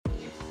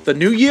The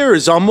new year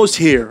is almost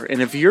here,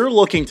 and if you're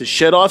looking to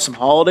shed off some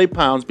holiday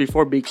pounds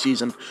before beach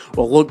season,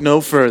 well, look no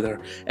further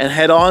and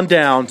head on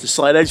down to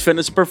Slight Edge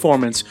Fitness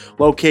Performance,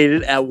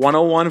 located at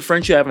 101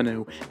 French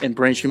Avenue in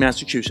Braintree,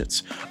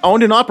 Massachusetts.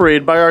 Owned and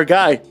operated by our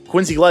guy,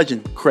 Quincy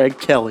legend, Craig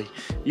Kelly.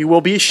 You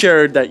will be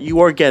assured that you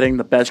are getting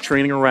the best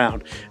training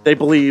around. They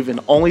believe in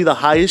only the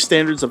highest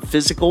standards of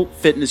physical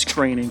fitness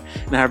training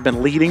and have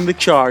been leading the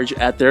charge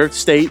at their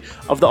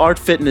state-of-the-art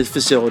fitness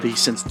facility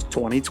since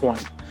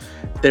 2020.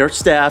 Their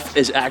staff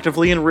is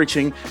actively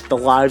enriching the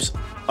lives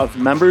of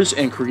members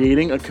and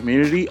creating a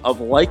community of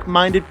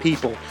like-minded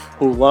people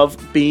who love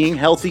being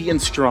healthy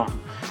and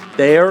strong.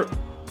 They are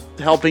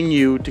helping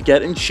you to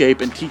get in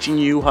shape and teaching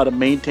you how to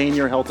maintain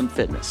your health and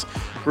fitness.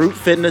 Group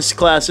fitness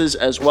classes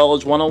as well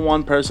as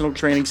one-on-one personal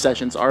training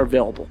sessions are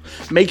available.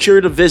 Make sure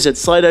to visit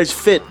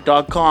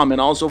slightedgefit.com and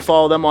also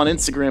follow them on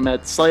Instagram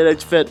at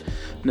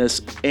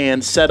slightedgefitness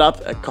and set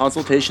up a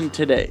consultation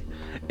today.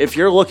 If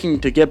you're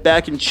looking to get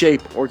back in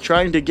shape or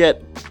trying to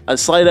get a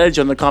slight edge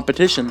on the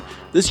competition,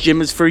 this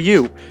gym is for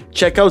you.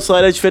 Check out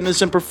Slight Edge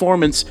Fitness and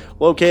Performance,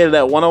 located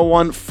at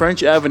 101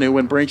 French Avenue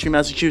in Braintree,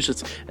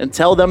 Massachusetts, and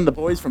tell them the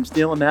boys from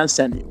Steel and Naz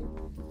sent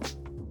you.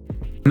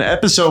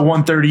 Episode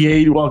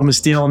 138, welcome to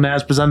Steel and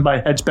Naz, presented by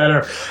Hedge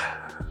Better.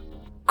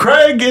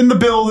 Craig in the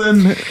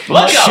building.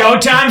 Let's go.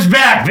 Showtime's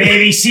back,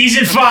 baby.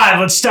 Season 5.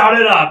 Let's start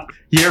it up.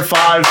 Year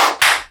 5,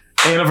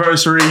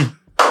 anniversary.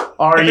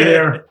 Our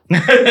year.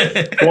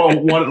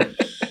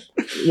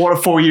 What a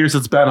 4 years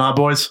it's been, huh,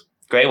 boys?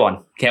 Great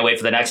one. Can't wait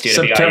for the next year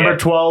to be our September year.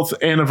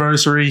 12th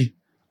anniversary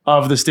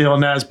of the Steel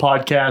and Naz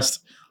podcast.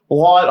 A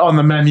lot on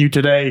the menu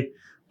today,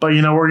 but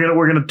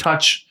we're gonna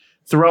touch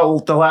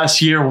throughout the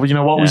last year.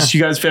 What was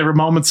you guys' favorite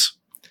moments?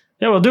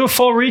 Yeah, we'll do a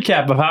full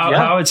recap of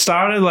how it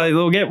started. Like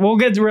we'll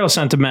get real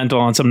sentimental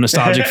on some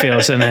nostalgic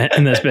feels in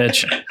this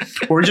bitch.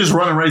 We're just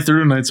running right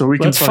through tonight, so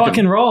let's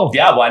fucking roll.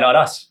 Yeah, why not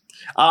us?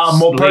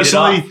 Well,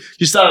 personally,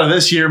 just out of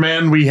this year,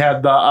 man, we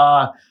had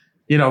the,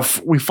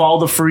 we followed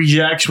the Free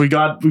Jacks. We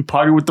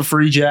partied with the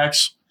Free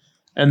Jacks.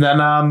 And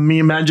then me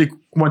and Magic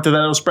went to that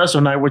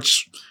espresso night,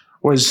 which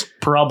was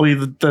probably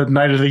the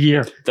night of the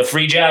year. The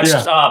Free Jacks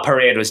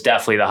parade was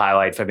definitely the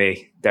highlight for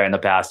me during the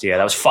past year.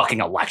 That was fucking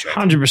electric.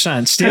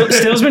 100%.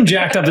 Steel's been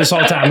jacked up this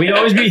whole time. We'd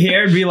always be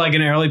here. It'd be like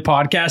an early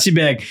podcast. He'd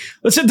be like,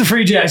 let's hit the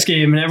Free Jacks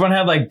game. And everyone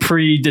had like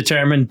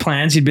predetermined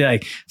plans. He'd be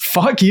like,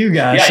 fuck you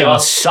guys. Yeah, you all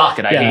suck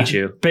and I hate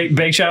you.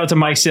 Big shout out to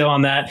Mike Steele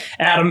on that.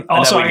 Adam,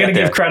 also, I got to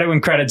give credit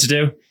when credit's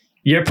due.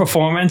 Your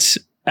performance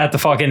at the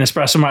fucking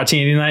Espresso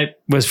Martini night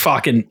was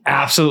fucking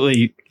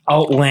absolutely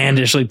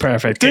outlandishly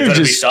perfect. Dude,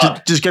 just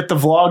get the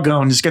vlog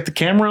going. Just get the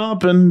camera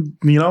up and,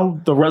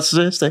 the rest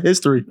is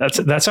history.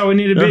 That's how we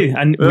need to be.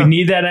 And we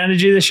need that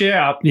energy this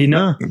year.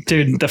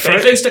 Dude, the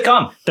first things to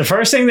come. The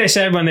first thing they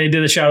said when they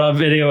did the shout-out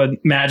video with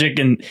Magic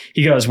and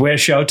he goes,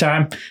 "Where's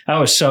Showtime?" I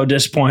was so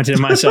disappointed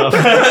in myself.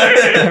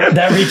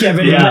 that recap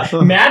video.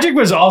 Yeah. Magic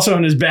was also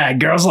in his bag.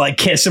 Girls like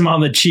kiss him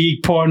on the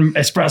cheek, pouring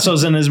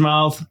espressos in his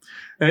mouth.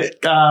 I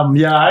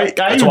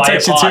even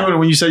texted too, and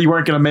when you said you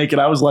weren't going to make it,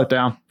 I was let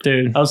down.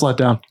 Dude. I was let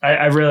down.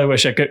 I really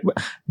wish I could.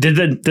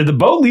 Did the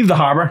boat leave the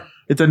harbor?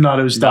 It did not.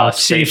 It was stopped.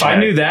 See, if I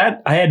knew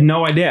that, I had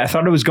no idea. I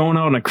thought it was going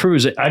out on a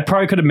cruise. I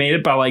probably could have made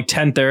it by like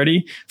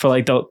 10:30 for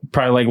like the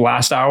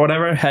last hour or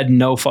whatever. Had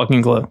no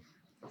fucking clue.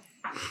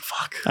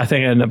 Fuck. I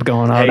think I ended up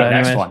going out.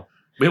 Next one.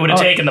 We would have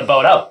taken the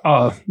boat out.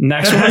 Oh,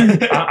 next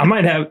one.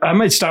 I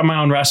might start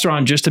my own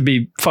restaurant just to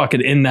be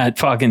fucking in that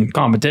fucking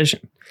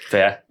competition.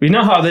 Fair. We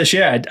know how this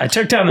year I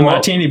took down the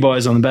Martini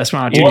Boys on the best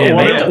Martini.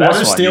 What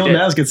if Steel and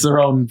Naz gets their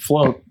own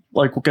float?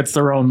 Like gets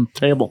their own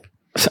table?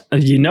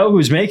 You know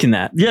who's making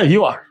that? Yeah,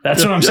 you are.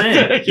 That's what I'm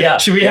saying. Yeah.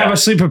 Should we have a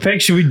sleeper pick?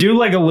 Should we do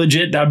like a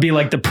legit? That'd be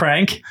like the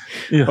prank,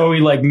 or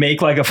we like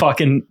make like a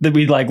fucking that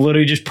we like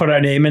literally just put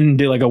our name in and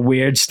do like a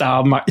weird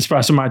style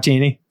espresso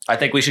martini. I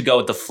think we should go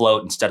with the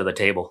float instead of the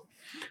table.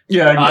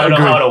 Yeah, I don't know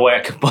how to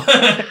work, but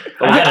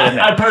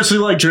I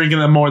personally like drinking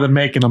them more than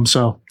making them.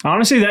 So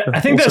honestly, I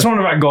think that's one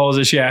of our goals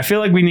this year. I feel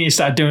like we need to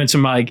start doing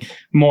some like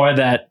more of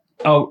that.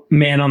 Oh,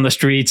 man on the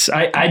streets.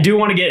 I do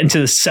want to get into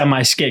the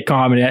semi-skit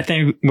comedy. I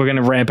think we're going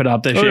to ramp it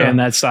up this year in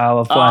that style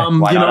of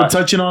play.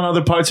 Touching on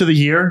other parts of the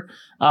year,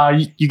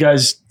 you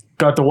guys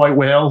got the White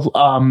Whale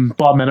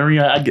Bob-mentary.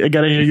 I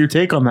got to hear your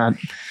take on that.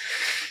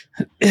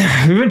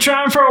 We've been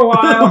trying for a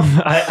while.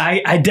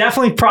 I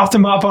definitely propped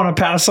him up on a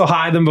pedestal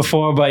higher than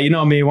before, but you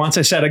know me, once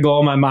I set a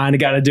goal in my mind, I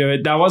got to do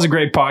it. That was a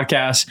great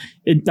podcast.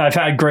 I've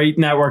had great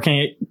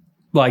networking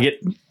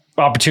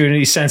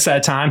opportunities since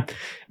that time.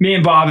 Me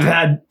and Bob have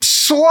had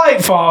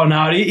slight falling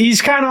out.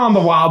 He's kind of on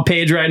the wild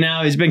page right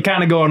now. He's been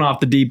kind of going off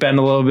the deep end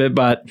a little bit,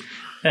 but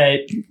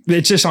hey,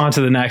 it's just on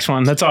to the next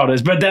one. That's all it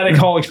is. But that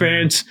whole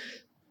experience,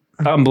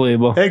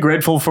 unbelievable. Hey,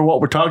 grateful for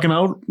what we're talking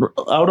out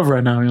of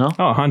right now,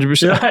 Oh,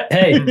 100%. Yeah.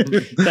 Hey,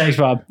 thanks,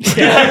 Bob.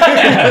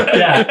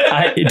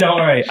 Yeah. Don't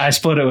worry. I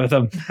split it with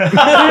him. Truth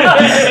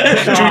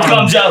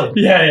comes out.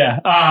 Yeah.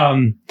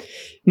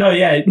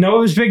 It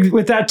was big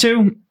with that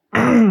too.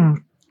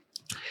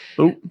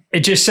 It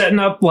just setting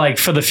up like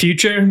for the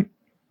future.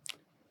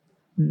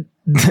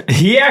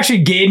 he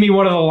actually gave me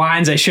one of the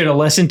lines I should have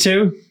listened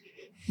to.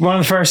 One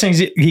of the first things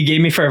he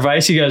gave me for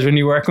advice, he goes, when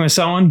you're working with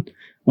someone,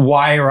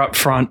 wire up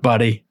front,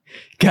 buddy.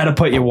 Got to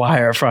put your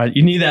wire up front.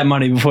 You need that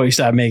money before you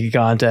start making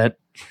content.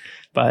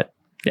 But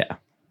yeah.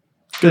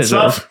 Good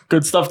stuff.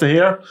 Good stuff to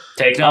hear.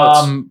 Take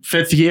notes.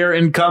 5th year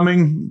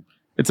incoming.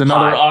 It's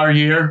another R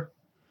year.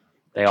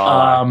 They all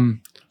are.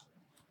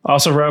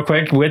 Also, real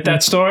quick, with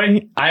that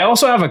story, I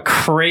also have a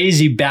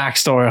crazy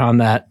backstory on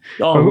that.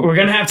 We're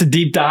going to have to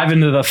deep dive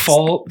into the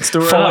full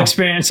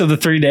experience of the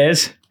 3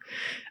 days.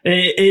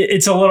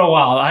 It's a little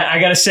wild. I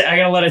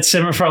gotta let it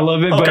simmer for a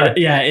little bit, but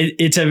yeah,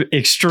 it's an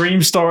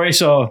extreme story.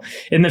 So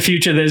in the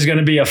future, there's going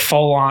to be a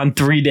full on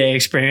 3-day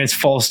experience,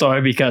 full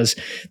story, because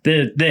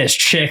there's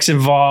chicks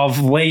involved,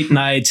 late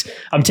nights.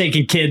 I'm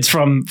taking kids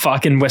from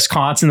fucking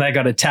Wisconsin that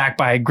got attacked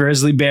by a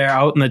grizzly bear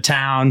out in the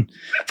town.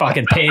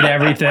 Fucking paid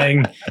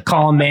everything,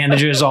 calling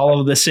managers all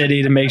over the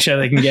city to make sure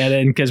they can get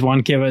in, because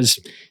one kid was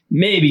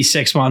maybe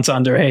 6 months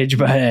underage,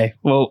 but hey,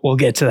 we'll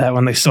get to that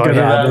when the story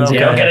happens. You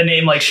don't get a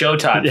name like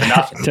Showtime for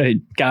nothing.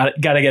 Dude, got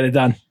to get it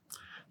done.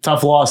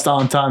 Tough loss to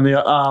Anton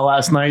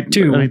last night.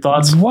 Dude, any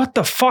thoughts? What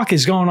the fuck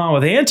is going on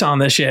with Anton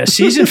this year?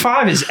 Season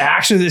 5 is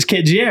actually this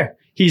kid's year.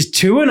 He's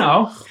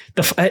 2-0.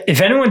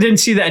 If anyone didn't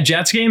see that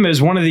Jets game, it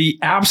was one of the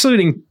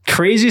absolute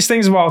craziest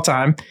things of all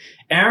time.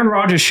 Aaron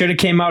Rodgers should have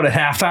came out at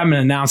halftime and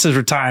announced his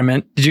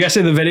retirement. Did you guys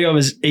see the video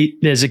of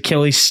his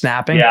Achilles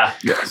snapping? Yeah.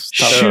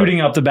 Shooting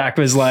up the back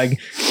of his leg.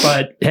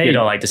 But hey, you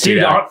don't like to see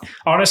that.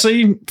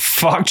 Honestly,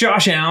 fuck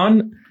Josh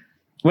Allen.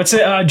 What's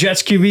the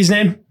Jets QB's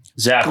name?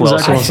 Zach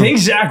Wilson. I think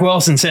Zach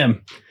Wilson's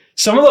him.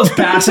 Some of those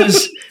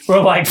passes were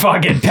like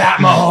fucking Pat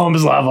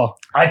Mahomes level.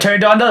 I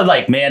turned on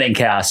the Manning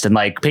cast, and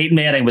Peyton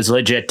Manning was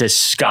legit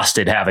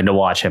disgusted having to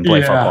watch him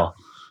play football.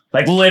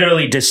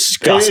 Literally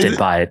disgusted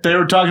by it. They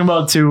were talking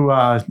about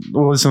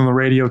listen to the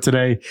radio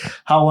today,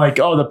 how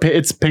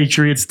it's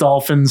Patriots,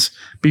 Dolphins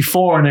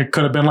before, and it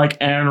could have been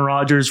Aaron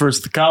Rodgers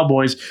versus the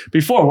Cowboys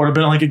before. Would have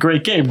been a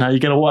great game. Now you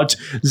got to watch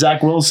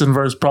Zach Wilson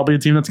versus probably a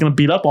team that's going to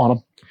beat up on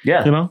him.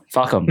 Yeah,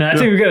 fuck them. And I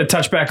think we got to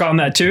touch back on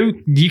that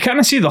too. You kind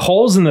of see the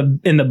holes in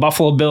the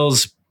Buffalo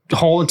Bills'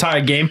 whole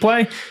entire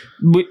gameplay.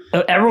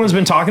 Everyone's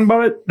been talking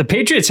about it. The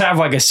Patriots have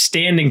a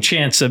standing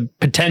chance to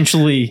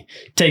potentially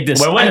take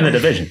this. We're winning the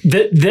division.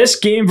 This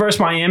game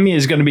versus Miami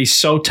is going to be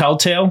so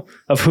telltale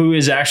of who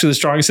is actually the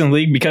strongest in the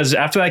league, because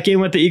after that game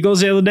with the Eagles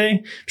the other day,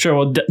 I'm sure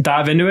we'll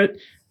dive into it.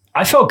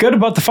 I felt good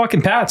about the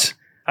fucking Pats.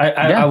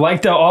 I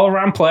like the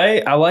all-around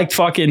play. I like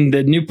fucking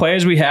the new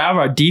players we have.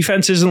 Our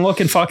defense isn't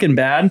looking fucking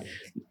bad.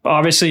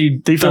 Obviously,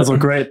 defense look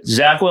great.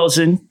 Zach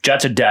Wilson,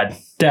 Jets are dead.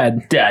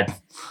 Dead.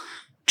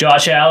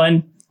 Josh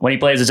Allen, when he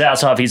plays his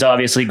ass off, he's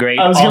obviously great.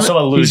 Also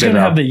a loser. He's going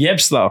to have the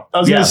yips, though. I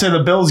was going to say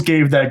the Bills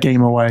gave that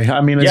game away. I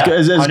mean, as good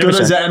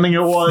as that ending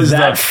it was.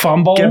 That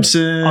fumble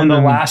Gibson on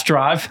the last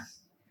drive.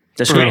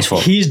 Disgraceful.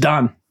 He's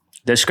done.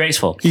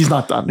 Disgraceful. He's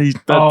not done.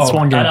 That's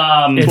one game.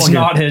 And, it's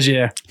not his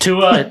year.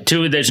 Tua,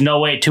 there's no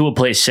way Tua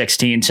plays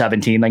 16,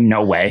 17.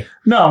 No way.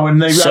 No,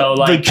 and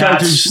the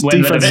Chargers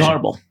defense is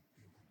horrible.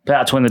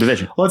 Pats win the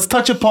division. Let's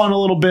touch upon a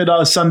little bit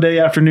Sunday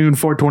afternoon,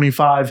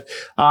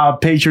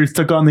 4:25. Patriots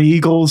took on the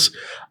Eagles.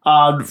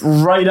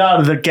 Right out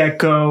of the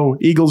get-go,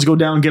 Eagles go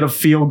down, get a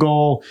field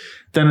goal.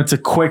 Then it's a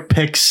quick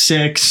pick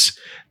six.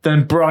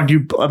 Then brought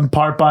you in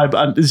part by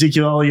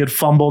Ezekiel Elliott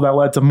fumble that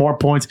led to more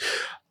points.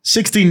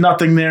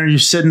 16-0 there. You're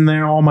sitting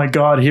there. Oh my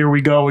God, here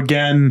we go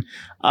again.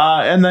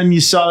 And then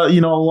you saw, a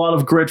lot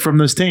of grit from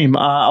this team.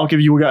 I'll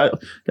give you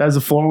guys the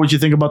floor. What you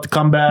think about the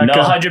comeback? No,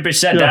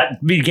 100%.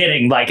 That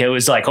beginning, it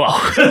was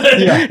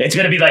it's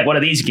going to be one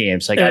of these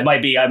games. I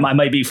might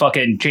be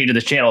fucking changing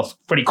the channel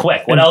pretty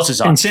quick. What else is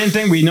on? And same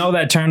thing. We know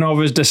that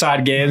turnovers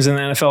decide games in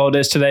the NFL. It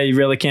is today. You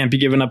really can't be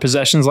giving up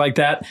possessions like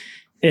that.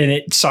 And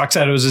it sucks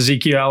that it was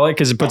Ezekiel Elliott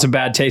because it puts a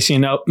bad taste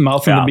in your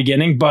mouth in the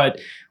beginning. But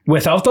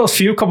without those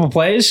couple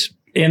plays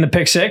in the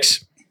pick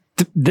six,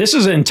 this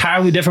is an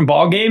entirely different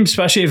ball game,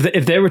 especially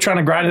if they were trying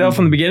to grind it out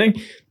from the beginning.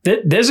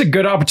 There's a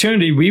good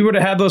opportunity. We would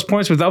have had those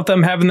points without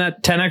them having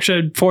that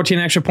 14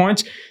 extra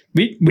points.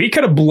 We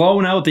could have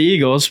blown out the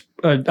Eagles,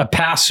 a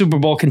past Super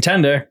Bowl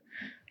contender.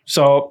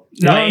 So,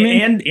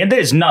 and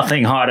there's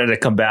nothing harder to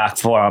come back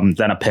from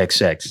than a pick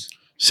six.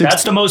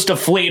 That's the most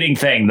deflating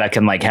thing that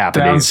can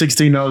happen. Down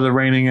 16-0, the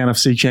reigning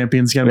NFC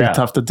champions, going to be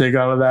tough to dig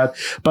out of that.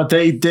 But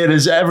they did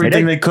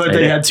everything they could.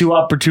 They had 2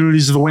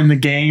 opportunities to win the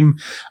game.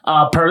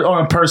 On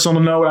a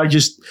personal note,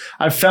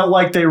 I felt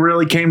like they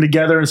really came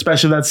together,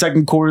 especially that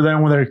second quarter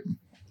then where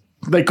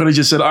they could have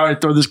just said, all right,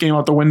 throw this game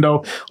out the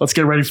window. Let's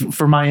get ready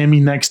for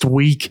Miami next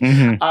week.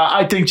 Mm-hmm.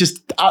 I think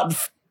just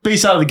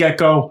based out of the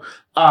get-go,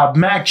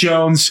 Mac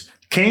Jones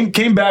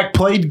Came back,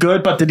 played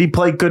good, but did he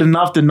play good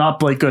enough? Did not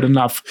play good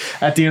enough.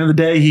 At the end of the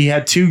day, he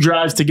had 2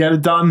 drives to get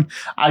it done.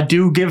 I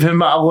do give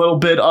him a little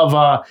bit of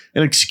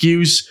an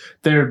excuse.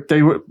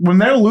 When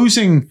they're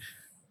losing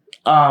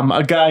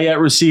a guy at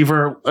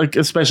receiver,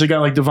 especially a guy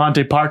like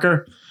Devontae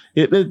Parker,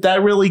 that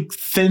really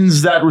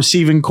thins that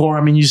receiving core.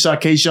 I mean, you saw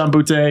Keyshawn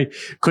Boutte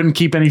couldn't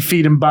keep any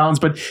feet in bounds,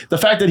 but the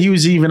fact that he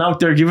was even out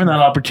there given that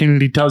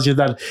opportunity tells you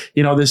that,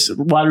 this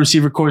wide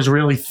receiver core is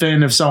really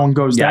thin if someone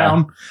goes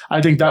down.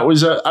 I think that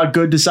was a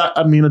good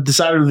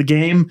decider of the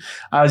game.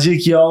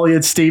 Ezekiel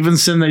Elliott,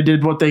 Stevenson, they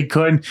did what they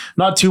could.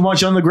 Not too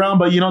much on the ground,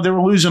 but, they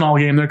were losing all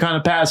game. They're kind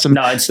of passing.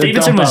 No, and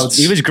Stevenson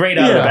was great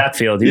out of the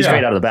backfield. He was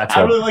great out of the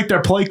backfield. I really like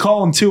their play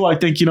calling, too. I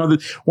think,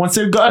 that once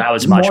they've got that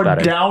was much more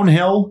better.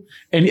 Downhill,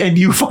 and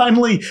you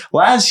finally,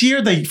 last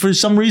year, they for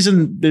some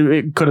reason,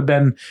 it could have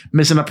been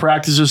missing a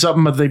practice or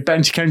something, but they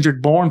benched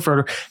Kendrick Bourne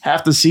for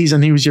half the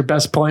season. He was your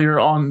best player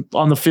on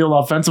the field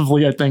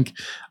offensively, I think,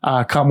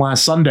 come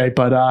last Sunday.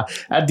 But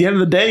at the end of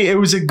the day, it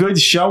was a good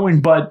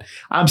showing, but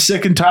I'm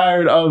sick and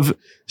tired of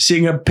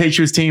seeing a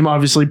Patriots team,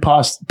 obviously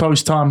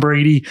post Tom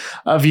Brady,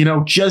 of,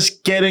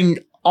 just getting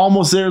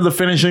almost there to the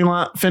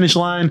finish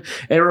line.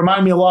 It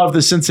reminded me a lot of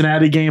the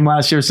Cincinnati game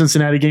last year.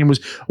 Cincinnati game was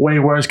way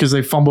worse because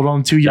they fumbled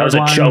on the 2-yard line.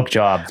 That was a choke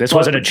job. This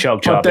wasn't a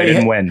choke job. They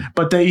didn't win.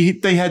 But they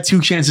had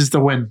 2 chances to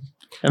win.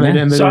 And they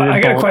didn't. So I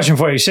got a question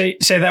for you. Say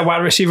that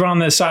wide receiver on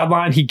the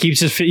sideline, he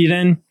keeps his feet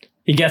in,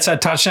 he gets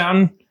that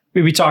touchdown.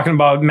 We'd be talking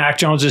about Mac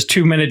Jones's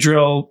 2-minute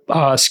drill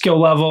skill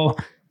level,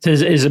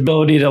 his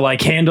ability to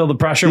handle the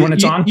pressure when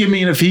it's on. You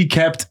mean if he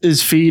kept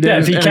his feet in? Yeah,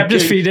 if he kept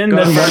his feet in,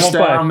 then first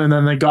down, and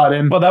then they got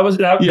in. Well, that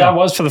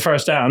was for the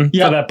first down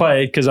for that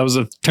play because that was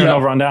a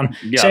turnover on down.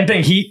 Yeah. Same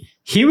thing.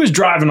 He was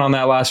driving on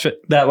that last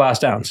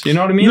downs. You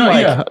know what I mean?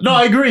 No,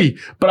 I agree.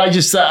 But I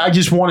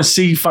just want to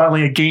see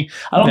finally a game.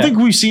 I don't think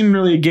we've seen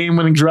really a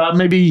game-winning drive.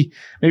 Maybe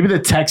the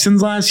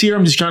Texans last year.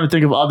 I'm just trying to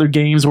think of other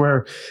games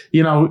where,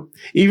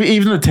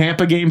 even the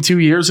Tampa game 2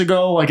 years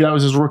ago, that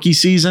was his rookie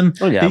season.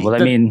 Oh yeah,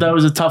 that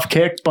was a tough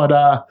kick. But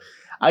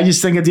I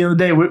just think at the end of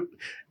the day, who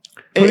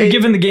are you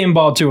giving the game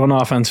ball to on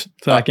offense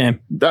for that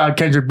game?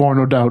 Kendrick Bourne,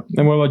 no doubt.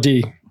 And what about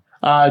D?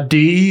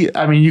 D,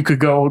 you could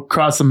go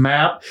across the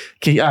map.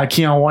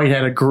 Keon White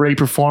had a great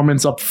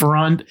performance up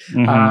front.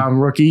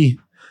 Rookie.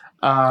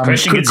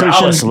 Christian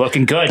Gonzalez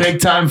looking good.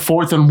 Big time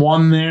 4th and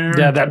 1 there.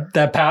 Yeah,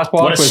 that pass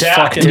block was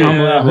sack, fucking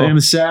unbelievable. And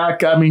a sack.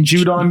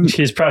 Judon.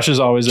 His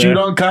pressure's always there.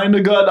 Judon kind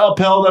of got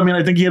upheld.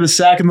 I think he had a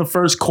sack in the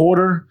first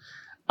quarter.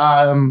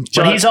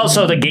 But he's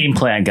also the game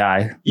plan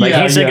guy.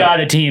 He's the guy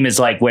the team is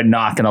we're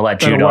not going to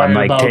let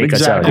Judon take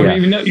us out.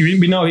 Yeah.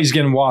 We know he's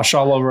getting washed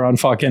all over on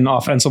fucking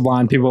offensive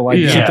line. People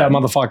keep that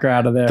motherfucker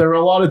out of there. There were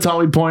a lot of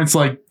Tommy points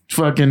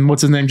fucking,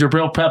 what's his name?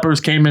 Jabril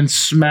Peppers came in,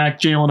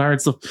 smacked Jalen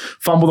Hurts to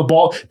fumble the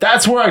ball.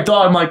 That's where I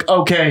thought, I'm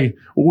okay,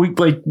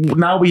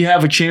 now we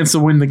have a chance to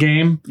win the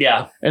game.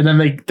 Yeah. And then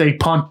they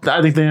punt.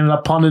 I think they ended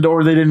up punted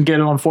or they didn't get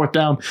it on 4th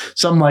down,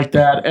 something like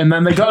that. And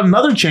then they got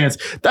another chance.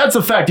 That's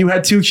a fact. You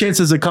had 2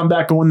 chances to come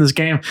back and win this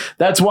game.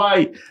 That's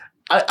why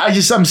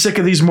I'm sick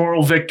of these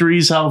moral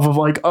victories.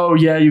 Oh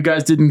yeah, you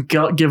guys didn't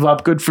give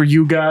up. Good for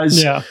you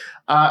guys. Yeah.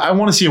 I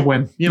want to see a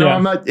win.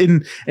 I'm not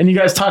in. And you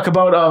guys talk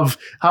about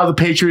how the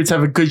Patriots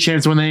have a good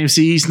chance to win the AFC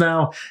East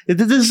now.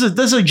 This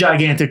is a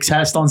gigantic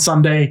test on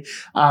Sunday.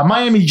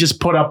 Miami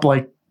just put up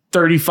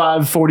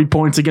 35, 40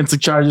 points against the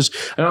Chargers.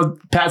 I know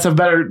Pats have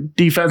better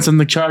defense than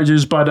the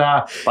Chargers, but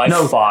by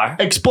far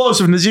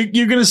explosiveness.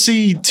 You're going to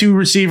see 2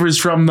 receivers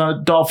from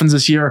the Dolphins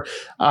this year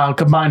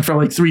combined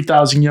for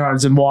 3,000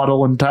 yards in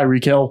Waddle and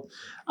Tyreek Hill.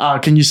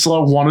 Can you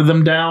slow one of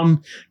them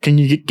down? Can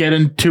you get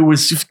into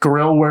his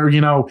grill where,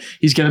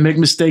 he's going to make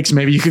mistakes?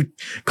 Maybe you could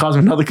cause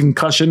him another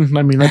concussion.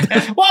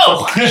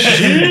 Whoa!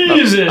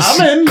 Jesus.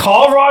 I'm in.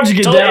 Call Roger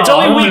get down. It's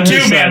only week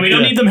 2, man. We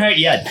don't need them hurt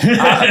yet.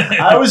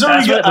 I was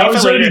already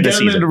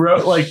getting into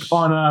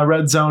on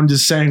Red Zone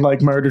just saying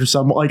murder or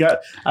something.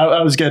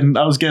 I was getting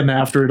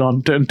after it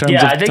in terms of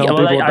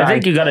I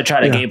think you got to try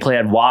to game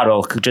plan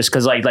Waddle just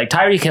because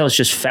Tyreek Hill is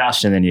just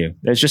faster than you.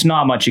 There's just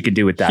not much you can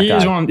do with that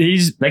guy.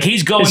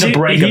 He's going to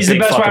break. He's the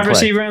best wide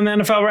receiver in the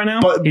NFL right now.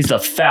 But he's the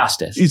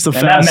fastest. He's the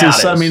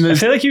fastest. I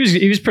feel like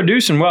he was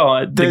producing well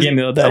at the game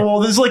the other day. Well,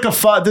 there's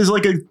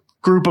a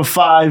group of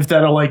 5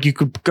 that are you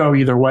could go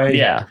either way.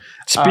 Yeah.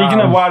 Speaking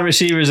of wide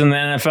receivers in the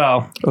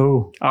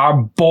NFL,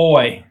 our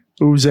boy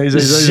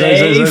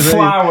Zay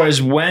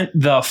Flowers went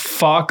the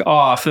fuck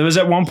off. There was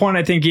at one point,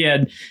 I think he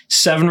had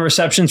 7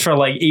 receptions for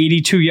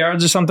 82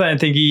 yards or something. I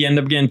think he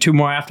ended up getting 2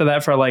 more after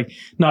that for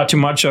not too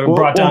much. So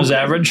brought down his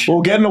average.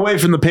 Well, getting away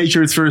from the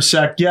Patriots for a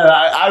sec. Yeah,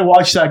 I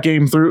watched that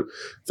game through,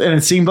 and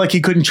it seemed like he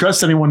couldn't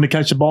trust anyone to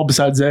catch the ball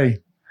besides Zay.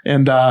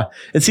 And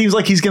it seems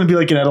like he's going to be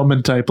an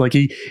Edelman type.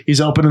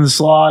 He's open in the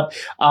slot.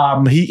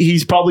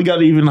 He's probably got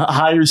an even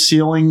higher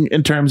ceiling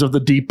in terms of the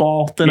deep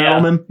ball than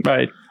Edelman.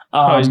 Right.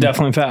 He's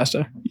definitely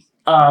faster.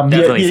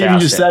 Even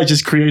just that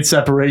just creates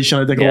separation,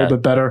 I think, a little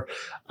bit better.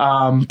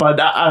 But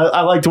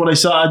I liked what I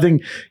saw. I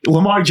think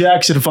Lamar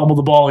Jackson fumbled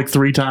the ball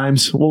 3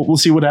 times. We'll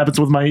see what happens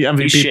with my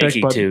MVP He's shaky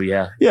pick. But too,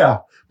 yeah. Yeah.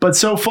 But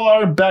so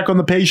far, back on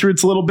the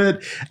Patriots a little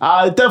bit.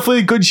 Definitely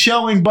a good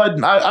showing,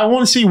 but I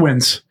want to see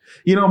wins.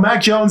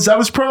 Mac Jones, that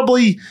was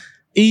probably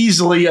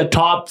easily a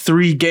top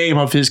 3 game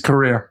of his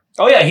career.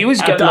 Oh yeah, he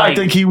was good. I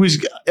think he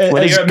was whether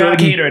as you're a Mac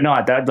good. hater or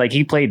not, that like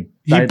he played.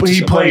 He What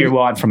played- you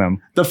want from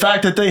him. The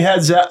fact that they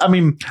had Zap, I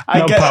mean, I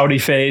No get pouty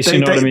face, they, you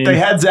know they, what I mean? they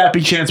had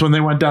Zappy chance when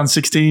they went down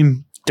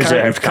 16.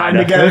 Deserved, Kind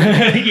of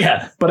get it.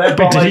 Yeah. But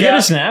Did he get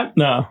a snap?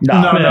 No.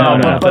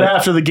 No. But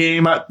after the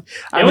game, I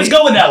It was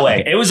going that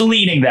way. It was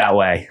leaning that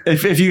way.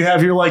 if you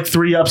have your like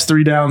 3 ups,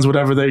 3 downs,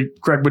 whatever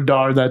Greg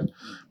Bedard, that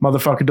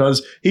motherfucker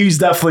does, he's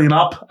definitely an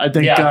up. I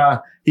think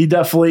he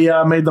definitely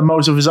made the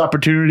most of his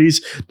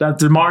opportunities. That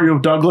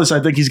DeMario Douglas, I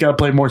think he's got to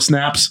play more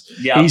snaps.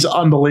 Yeah. He's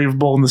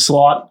unbelievable in the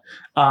slot.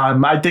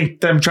 I think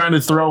them trying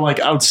to throw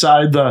like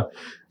outside the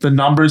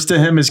numbers to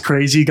him is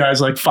crazy. Guys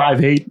like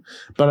 5'8",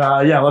 but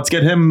let's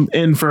get him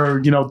in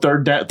for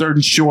third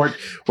and short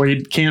where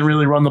you can't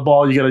really run the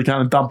ball. You got to kind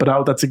of dump it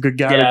out. That's a good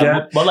guy to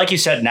get. But like you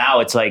said,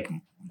 now it's like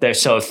they're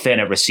so thin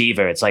at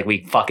receiver. It's like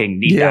we fucking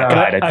need that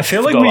guy to. I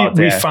feel go out like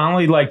we there.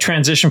 finally like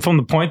transitioned from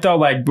the point though.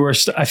 Like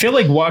I feel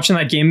like watching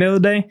that game the other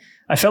day.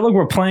 I felt like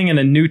we're playing in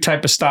a new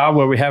type of style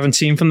where we haven't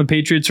seen from the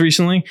Patriots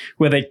recently,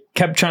 where they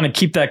kept trying to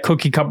keep that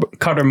cookie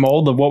cutter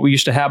mold of what we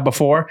used to have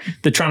before.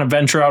 They're trying to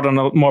venture out on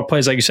more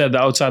plays, like you said,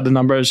 the outside the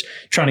numbers,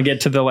 trying to get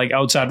to the like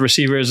outside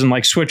receivers and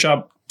like switch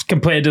up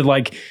compared to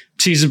like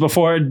seasons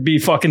before. It'd be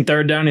fucking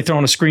third down, you're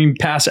throwing a screen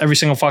pass every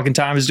single fucking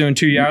time. He's doing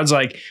 2 yards.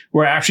 Like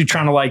we're actually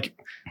trying to like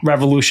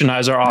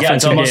revolutionize our offense. Yeah,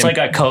 it's almost like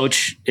our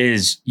coach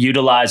is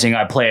utilizing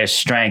our players'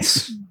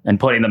 strengths and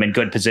putting them in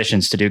good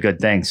positions to do good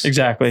things.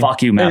 Exactly.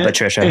 Fuck you, Matt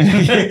Patricia.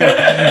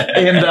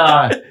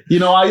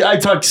 I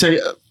talk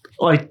say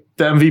like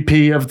the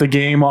MVP of the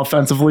game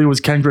offensively was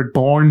Kendrick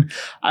Bourne.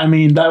 I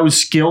mean, that was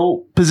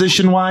skill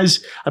position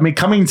wise. I mean,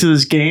 coming to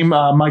this game,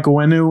 Michael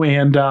Inu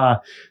and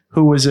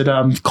who was it?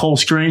 Cole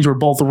Strange were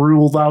both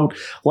ruled out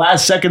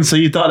last second. So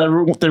you thought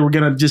they were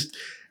going to just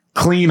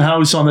clean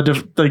house on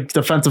the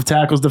defensive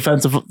tackles.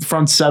 Defensive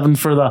front seven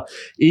for the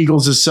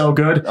Eagles is so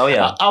good. Oh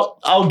yeah,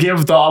 I'll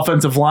give the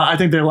offensive line. I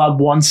think they allowed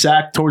 1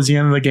 sack towards the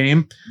end of the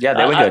game. Yeah,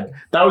 they were good.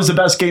 That was the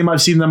best game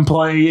I've seen them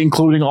play,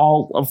 including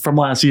all from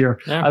last year.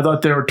 Yeah. I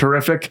thought they were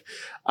terrific.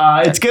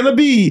 It's going to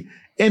be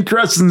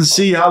interesting to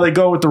see how they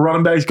go with the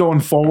running backs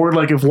going forward.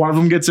 Like if one of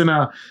them gets in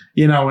a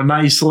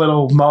nice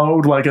little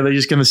mode, like are they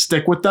just going to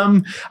stick with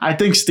them? I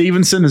think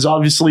Stevenson is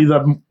obviously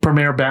the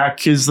premier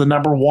back, is the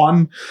number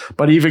 1,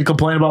 but even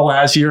complained about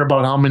last year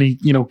about how many,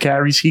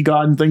 carries he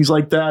got and things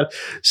like that.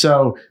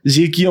 So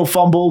Ezekiel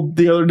fumbled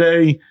the other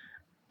day.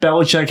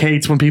 Belichick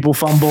hates when people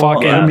fumble.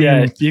 Fucking,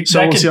 that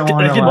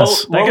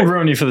could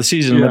ruin you for the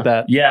season with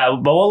that. Yeah,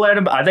 but we'll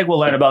learn. I think we'll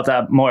learn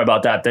more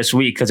about that this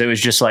week because it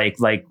was just like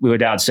we were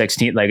down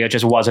 16. Like it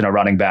just wasn't a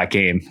running back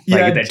game.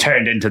 Like it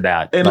turned into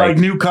that. And like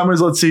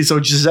newcomers, let's see.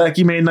 So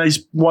Jaceki made a nice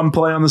one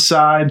play on the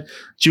side.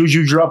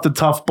 Juju dropped a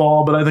tough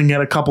ball, but I think he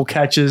had a couple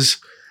catches.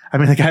 I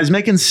mean, the guy's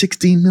making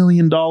 $16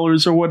 million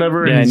or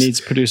whatever. Yeah, and he needs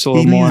to produce a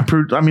little more.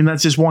 I mean,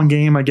 that's just one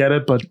game. I get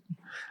it, but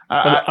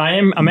I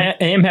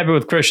am happy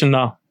with Christian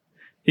though.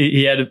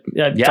 He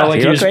felt like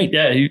he was great.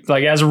 Yeah,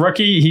 like as a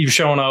rookie, he was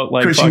showing out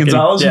like Christian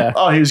Gonzalez. Yeah,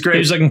 he was great. He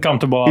was looking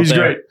comfortable. He was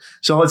great.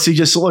 So let's see.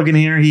 Just looking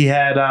here, he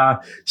had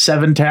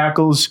 7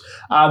 tackles.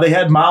 They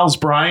had Miles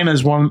Bryant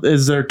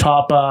as their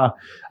top. I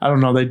don't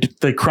know.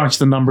 They crunched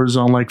the numbers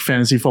on like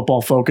Fantasy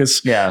Football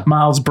Focus. Yeah,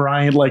 Miles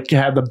Bryant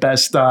had the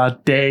best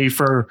day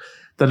for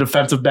the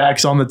defensive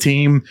backs on the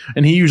team,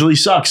 and he usually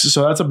sucks.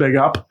 So that's a big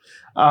up.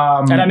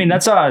 And I mean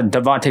that's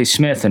Devontae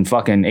Smith and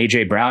fucking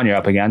AJ Brown you're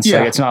up against. Yeah.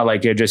 Like it's not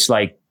like you're just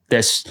like.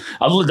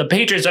 The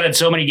Patriots have had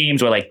so many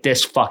games where like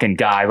this fucking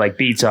guy like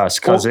beats us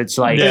because it's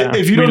like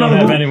if you don't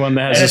have anyone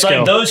that has it's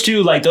like those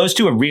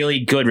two are really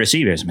good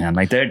receivers, man.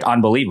 Like they're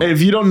unbelievable.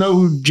 If you don't know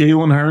who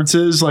Jalen Hurts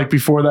is, like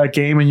before that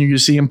game, and you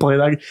see him play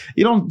that,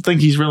 you don't think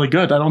he's really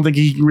good. I don't think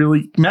he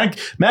really. Mac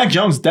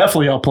Jones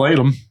definitely outplayed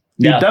him.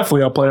 He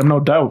definitely outplayed him, no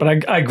doubt.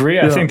 But I agree.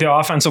 I think the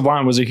offensive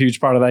line was a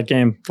huge part of that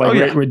game.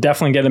 Like we're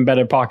definitely getting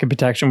better pocket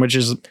protection, which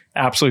is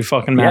absolutely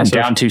fucking massive.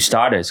 Down 2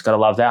 starters. Gotta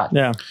love that.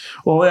 Yeah.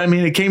 Well, I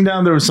mean, it came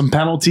down, there were some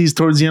penalties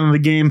towards the end of the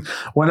game.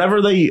 Whenever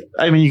you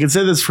can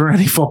say this for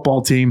any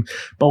football team,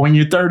 but when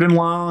you're 3rd and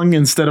long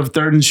instead of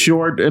 3rd and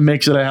short, it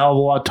makes it a hell of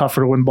a lot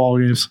tougher to win ball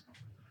games.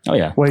 Oh,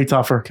 yeah. Way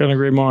tougher. Couldn't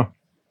agree more.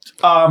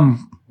 On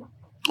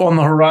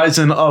the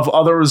horizon of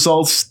other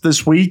results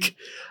this week,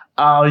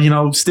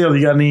 Steele,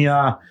 you got any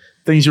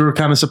things you were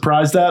kind of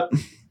surprised at?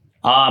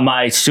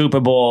 My Super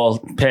Bowl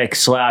pick /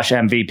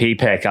 MVP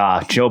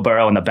pick, Joe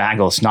Burrow and the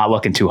Bengals, not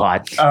looking too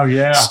hot. Oh,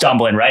 yeah.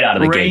 Stumbling right out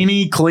of the gate.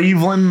 Rainy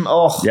Cleveland.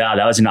 Oh. Yeah,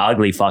 that was an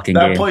ugly fucking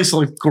game. That place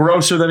looked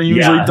grosser than it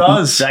usually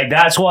does. Like,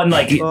 that's one,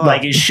 like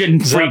you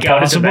shouldn't freak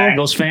out as a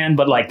Bengals fan,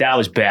 but, like, that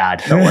was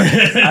bad.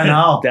 I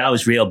know. That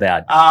was real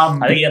bad. I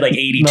think he had, like,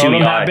 82 yards.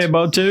 I'm happy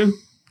about, too?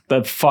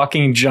 The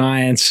fucking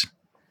Giants.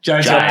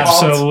 Giants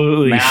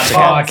absolutely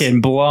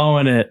fucking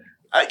blowing it.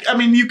 I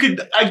mean,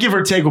 I give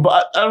or take,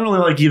 but I don't really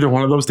like either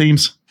one of those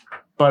teams.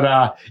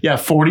 But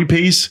 40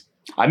 piece.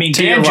 I mean,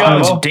 To your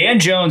rival. Dan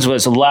Jones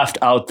was left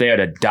out there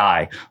to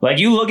die. Like,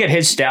 you look at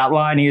his stat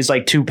line, he has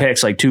like 2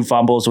 picks, like 2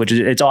 fumbles, which is,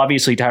 it's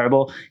obviously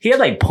terrible. He had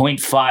like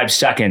 0.5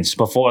 seconds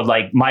before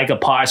like Micah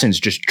Parsons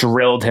just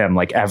drilled him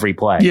like every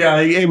play.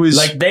 Yeah, it was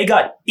Like, they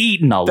got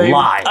eaten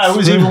alive. I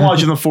was even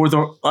watching the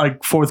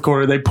fourth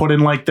quarter. They put in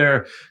like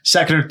their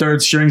second or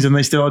third strings, and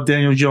they still had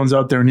Daniel Jones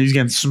out there, and he's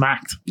getting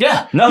smacked.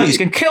 Yeah, no, he's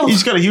getting killed.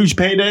 He's got a huge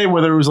payday,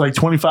 whether it was like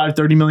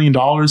 $25-30 million,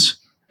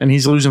 and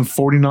he's losing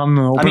 49 in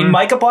the opener. I mean,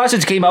 Micah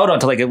Parsons came out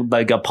onto like a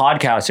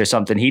podcast or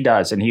something he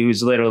does, and he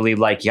was literally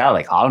like, yeah,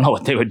 like, I don't know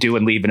what they were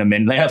doing leaving him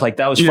in there. Like,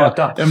 that was fucked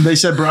up. And they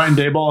said Brian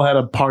Daboll had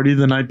a party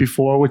the night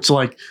before, which,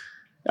 like,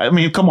 I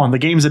mean, come on, the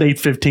game's at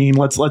 8:15.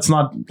 Let's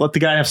not let the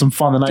guy have some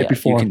fun the night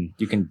before.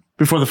 You can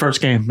before the first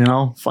game, you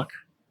know? Fuck.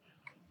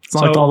 It's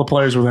not like all the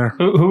players were there.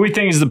 Who we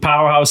think is the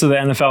powerhouse of the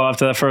NFL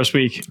after that first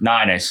week?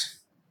 Niners.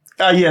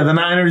 Yeah, the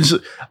Niners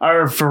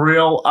are for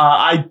real.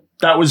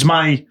 That was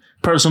my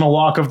personal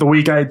lock of the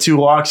week. I had 2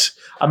 locks.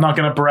 I'm not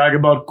going to brag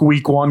about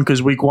week 1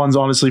 because week 1's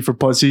honestly for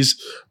pussies.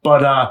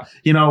 But,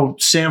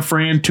 San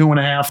Fran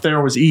 2.5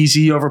 there was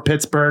easy over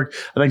Pittsburgh.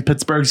 I think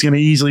Pittsburgh's going to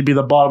easily be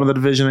the bottom of the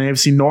division in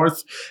AFC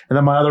North. And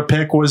then my other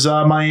pick was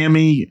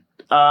Miami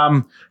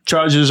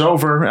Chargers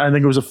over. I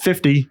think it was a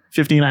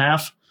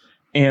 50.5.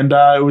 And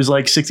it was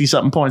like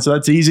 60-something points. So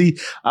that's easy.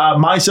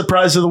 My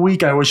surprise of the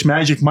week, I wish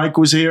Magic Mike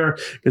was here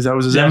because that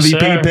was his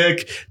MVP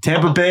pick.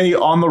 Tampa Bay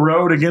on the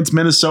road against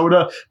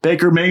Minnesota.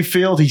 Baker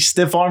Mayfield, he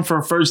stiff-armed for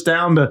a first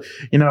down to,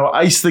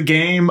 ice the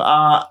game.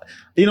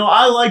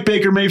 I like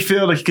Baker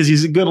Mayfield because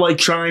he's a good, like,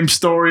 crime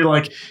story.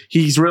 Like,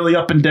 he's really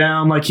up and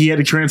down. Like, he had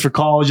to transfer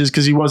colleges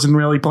because he wasn't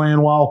really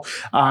playing well.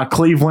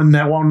 Cleveland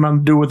had wanted nothing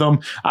to do with him.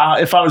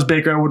 If I was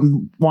Baker, I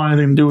wouldn't want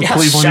anything to do with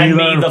Cleveland send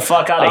either. me the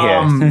fuck out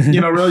of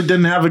here. Really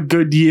didn't have a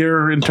good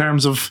year in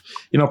terms of,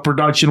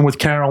 production with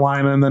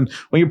Carolina. And then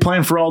when you're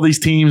playing for all these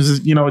teams,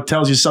 it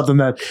tells you something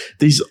that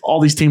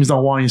all these teams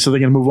don't want you, so they're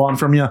going to move on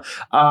from you.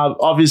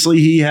 Obviously,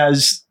 he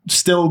has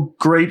still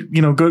great,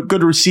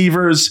 good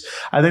receivers.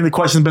 I think the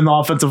question's been the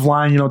offensive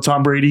line.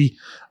 Tom Brady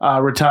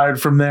retired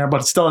from there,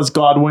 but still has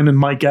Godwin and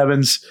Mike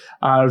Evans,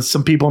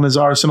 some people in his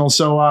arsenal.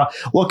 So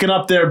looking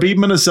up there, beat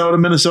Minnesota.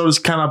 Minnesota's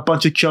kind of a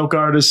bunch of choke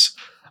artists.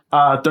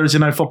 Thursday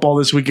Night Football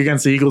this week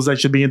against the Eagles. That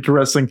should be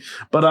interesting.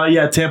 But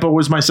Tampa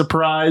was my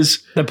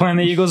surprise. They're playing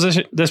the Eagles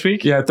this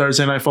week? Yeah,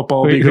 Thursday Night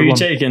Football. Who are you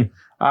taking?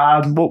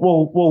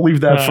 We'll leave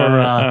that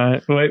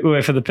for.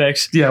 Wait for the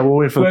picks. Yeah, we'll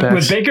wait for the picks.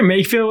 With Baker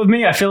Mayfield with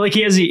me, I feel like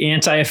he has the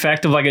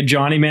anti-effect of like a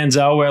Johnny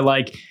Manziel, where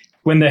like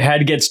when their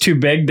head gets too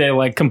big, they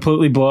like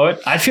completely blow it.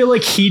 I feel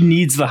like he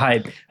needs the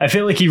hype. I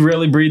feel like he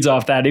really breeds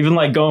off that. Even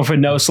like going for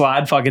no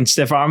slide, fucking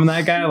stiff arming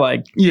that guy.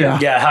 Like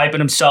hyping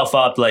himself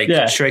up, like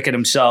tricking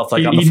himself.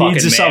 Like, I'm the fucking man. He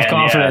needs the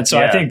self-confidence. So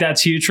I think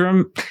that's huge for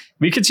him.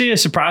 We could see a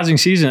surprising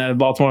season at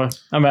Baltimore.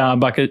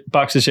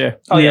 Bucks this year.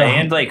 Oh yeah,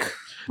 and like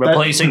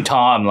replacing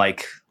Tom,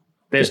 like.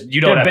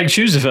 You don't have big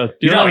shoes to fill.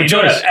 You don't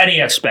have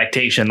any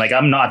expectation. Like,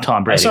 I'm not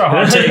Tom Brady. I saw a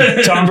hot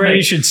take. Tom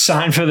Brady should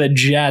sign for the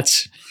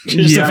Jets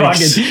just to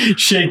fucking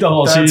shake the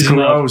whole season.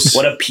 Gross.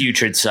 What a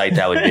putrid sight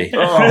that would be.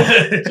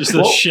 Just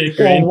a shake.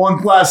 Well,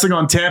 one last thing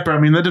on Tampa. I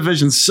mean, the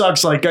division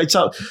sucks. Like, I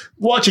saw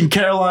watching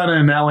Carolina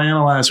and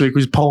Atlanta last week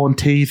was pulling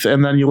teeth,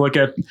 and then you look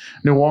at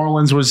New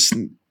Orleans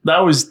That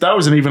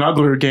was an even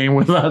uglier game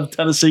with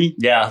Tennessee.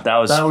 Yeah, that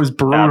was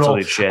brutal.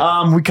 Absolute shit.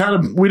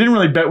 We didn't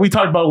really bet. We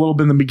talked about it a little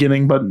bit in the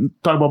beginning, but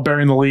talked about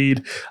burying the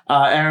lead.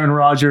 Aaron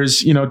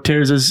Rodgers,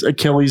 tears his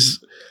Achilles.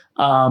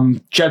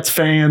 Jets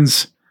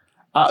fans,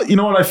 you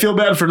know what? I feel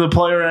bad for the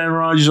player Aaron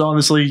Rodgers.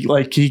 Honestly,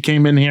 like, he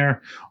came in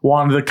here,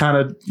 wanted to kind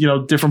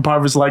of different part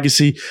of his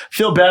legacy.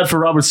 Feel bad for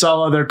Robert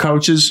Saleh, their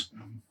coaches.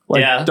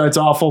 Like, that's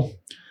awful.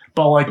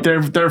 But like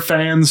their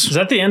fans. Is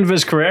that the end of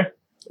his career?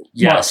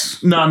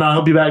 Yes. No,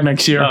 he'll be back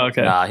next year. Oh,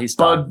 okay. Nah, he's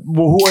done.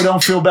 But who I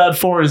don't feel bad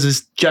for is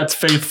his Jets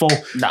faithful.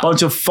 No.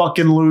 Bunch of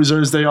fucking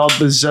losers. They all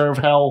deserve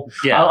hell.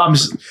 Yeah.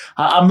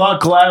 I'm not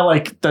glad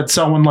like that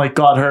someone like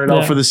got hurt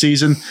out for the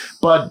season,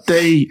 but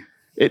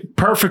it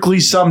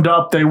perfectly summed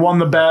up. They won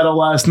the battle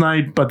last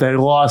night, but they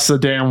lost the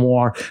damn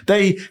war.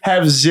 They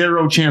have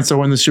zero chance to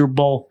win the Super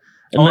Bowl.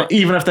 And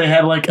even if they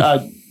had like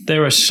they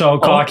were so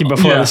cocky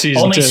before the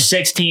season. Only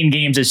 16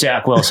 games of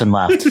Zach Wilson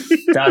left.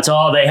 That's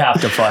all they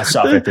have to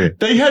suffer through.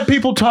 They had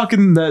people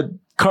talking that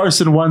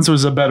Carson Wentz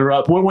was a better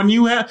up. When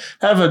you have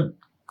a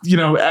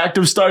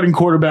active starting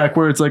quarterback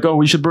where it's like, oh,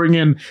 we should bring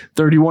in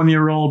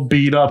 31-year-old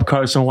beat up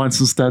Carson Wentz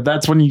instead.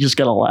 That's when you just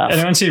gotta laugh.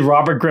 Anyone see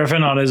Robert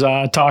Griffin on his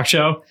talk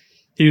show?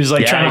 He was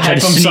like trying to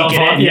hype himself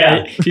up.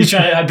 He's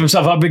trying to hype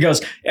himself up. He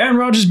goes, Aaron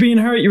Rodgers being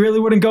hurt, you really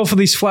wouldn't go for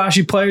these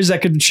flashy players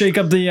that could shake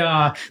up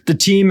the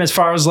team as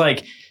far as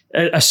like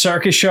a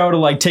circus show to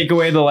like take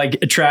away the like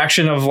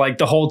attraction of like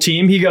the whole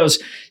team. He goes,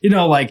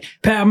 like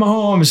Pat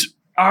Mahomes,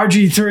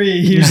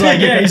 RG3. He was like,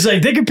 he's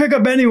like, they could pick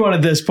up anyone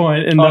at this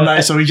point. And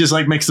nice. So he just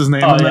like mixed his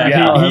name.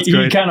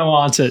 He kind of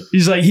wants it.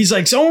 He's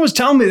like, someone was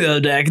telling me the other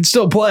day I can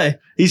still play.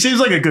 He seems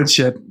like a good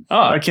shit. Oh,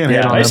 I can't hate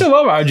on him. I still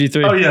love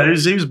RG3. Oh yeah,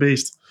 he was a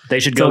beast. They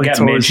should go get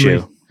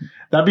Minshew.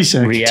 That'd be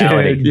sick.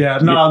 Reality. Yeah,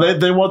 no,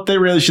 they what they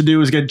really should do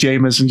is get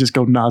Jameis and just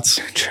go nuts.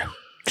 True.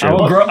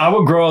 I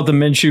will grow out the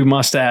Minshew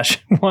mustache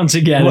once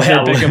again if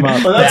they pick him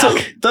up.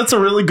 But that's a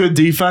really good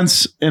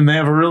defense, and they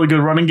have a really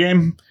good running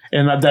game.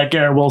 And that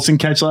Garrett Wilson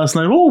catch last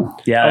night. Ooh.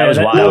 Yeah, that was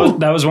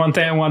wild. That was one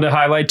thing I wanted to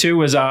highlight too.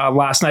 Was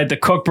last night the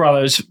Cook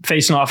brothers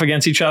facing off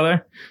against each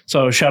other.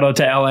 So shout out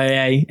to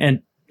LAA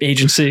and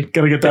agency.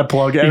 Gotta get that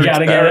plug. You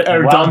gotta get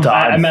it. Well done.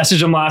 I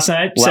messaged him last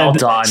night. Well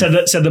done.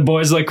 Said the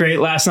boys look great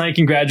last night.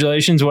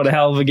 Congratulations! What a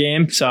hell of a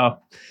game. So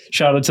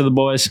shout out to the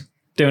boys.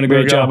 Doing a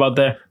great job out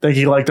there. I think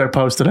he liked our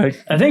post today.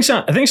 I think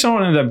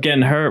someone ended up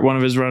getting hurt. One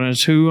of his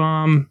runners.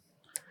 Who?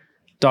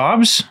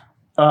 Dobbs.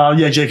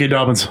 Yeah, J.K.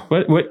 Dobbins.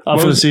 What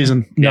for the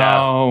season.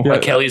 No. Yeah.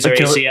 Achilles or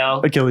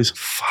ACL? Achilles.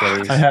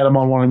 I had him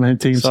on one of my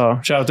teams. So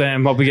shout out to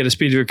him. Hope we get a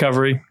speedy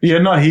recovery. Yeah,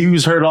 no, he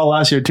was hurt all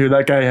last year too.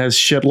 That guy has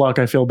shit luck.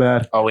 I feel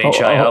bad.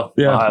 OHIO.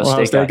 Yeah,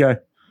 Ohio State guy.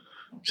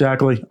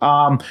 Exactly.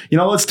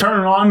 Let's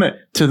turn it on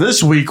to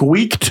this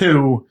week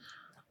 2,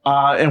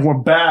 and we're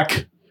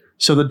back.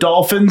 So the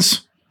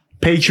Dolphins,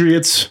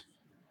 Patriots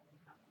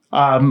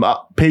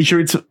underdogs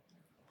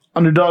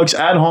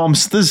at home.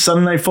 This is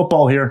Sunday Night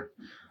Football here.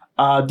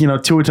 Tua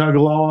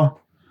Tagovailoa,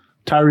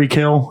 Tyreek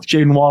Hill,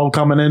 Jaden Waddle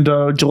coming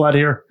into Gillette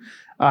here.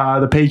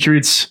 The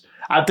Patriots,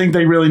 I think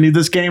they really need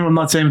this game. I'm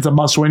not saying it's a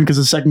must-win because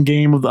it's the second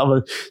game of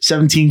a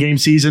 17-game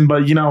season,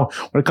 but when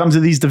it comes to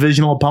these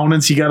divisional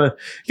opponents, you gotta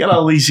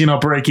at least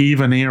break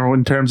even here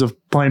in terms of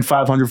playing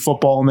 500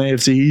 football in the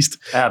AFC East.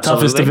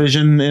 Absolutely. Toughest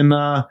division in.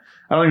 I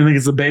don't even think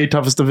it's the Bay.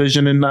 Toughest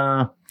division in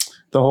the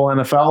whole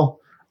NFL.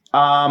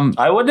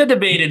 I wouldn't have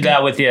debated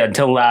that with you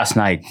until last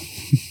night.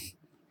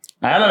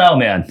 I don't know,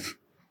 man.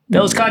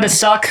 Bills kind of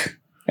suck,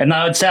 and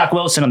now it's Zach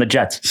Wilson on the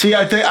Jets. See,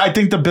 I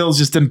think the Bills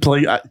just didn't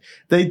play. I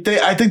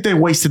think they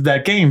wasted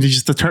that game.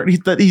 He's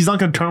not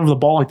going to turn over the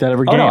ball like that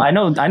every game. Oh no, I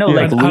know.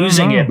 Yeah. Like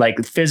losing it,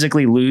 like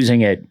physically losing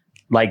it,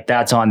 like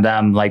that's on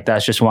them. Like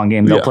that's just one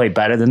game. They'll play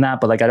better than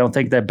that, but like I don't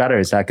think they're better.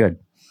 Is that good?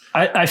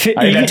 I think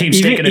that team's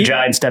taking a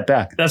giant step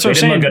back. That's what I'm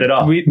saying. Look good at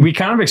all. We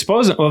kind of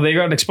exposed it. Well, they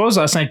got exposed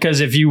last night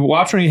because if you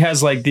watch when he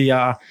has like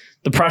the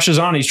pressure's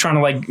on, he's trying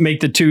to like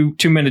make the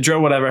 2-minute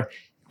drill, whatever.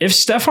 If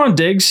Stephon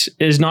Diggs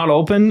is not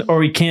open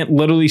or he can't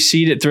literally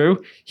seed it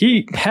through,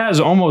 he has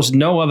almost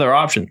no other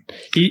option.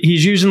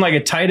 He's using like a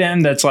tight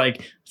end that's like,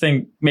 I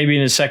think maybe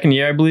in his second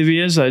year, I believe he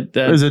is.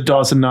 Is it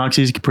Dawson Knox?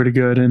 He's pretty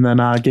good. And then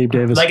Gabe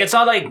Davis. Like, it's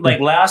not like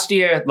last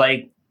year,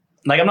 like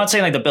I'm not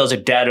saying like the Bills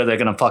are dead or they're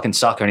going to fucking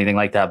suck or anything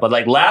like that. But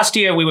like last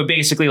year, we were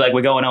basically like,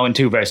 we're going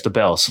 0-2 versus the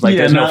Bills. Like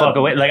there's no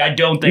fucking way. Like I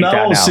don't think that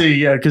now. We'll see.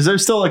 Yeah. Because they're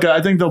still like,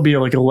 I think they'll be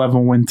like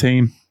 11-win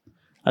team.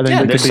 I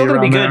think they're still going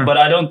to be good, but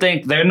I don't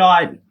think they're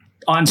not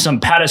on some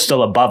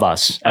pedestal above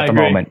us at the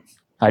moment.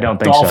 I don't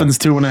think Dolphins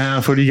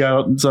 2.5. Who do you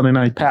got on Sunday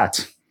night?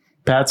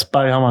 Pats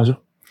by how much?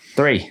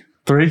 3.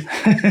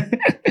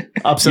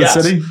 Upset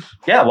City?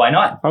 Yeah, why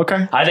not?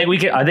 Okay. I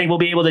think we'll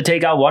be able to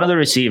take out one of the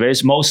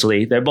receivers.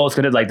 Mostly, they're both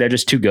gonna they're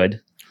just too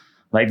good.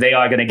 Like they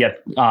are gonna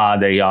get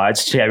their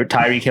yards.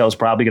 Tyreek Hill's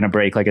probably gonna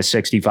break like a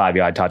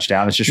 65-yard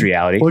touchdown. It's just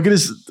reality. Look at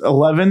his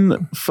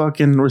 11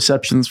 fucking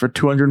receptions for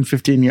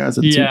 215 yards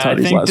and 2 tutties last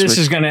week. I think this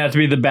is gonna have to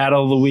be the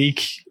battle of the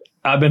week.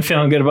 I've been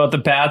feeling good about the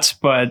Pats,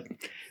 but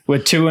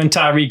with Tua and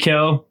Tyreek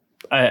Hill,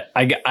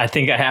 I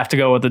think I have to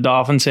go with the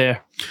Dolphins here.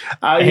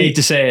 I hate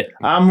to say it.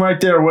 I'm right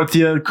there with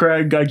you,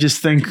 Craig. I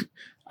just think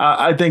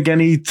I think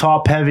any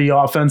top-heavy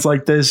offense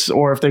like this,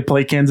 or if they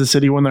play Kansas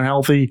City when they're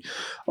healthy,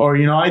 or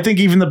I think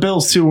even the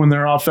Bills too when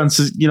their offense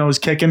is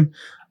kicking.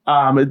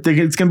 I think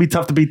it's going to be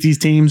tough to beat these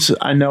teams.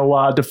 I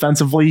know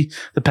defensively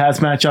the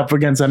Pats match up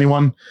against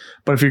anyone,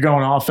 but if you're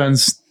going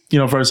offense,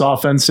 versus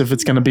offense, if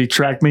it's going to be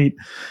track meet,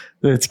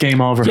 it's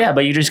game over. Yeah,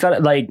 but you just got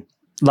to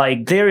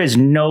like there is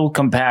no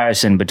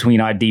comparison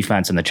between our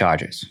defense and the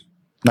Chargers.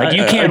 Like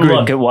you can't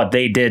look at what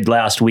they did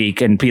last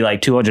week and be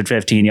like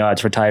 215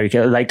 yards for Tyreek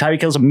Hill. Like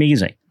Tyreek Hill's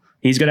amazing.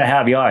 He's gonna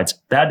have yards.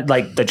 That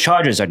the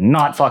Chargers are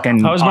not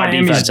fucking. How's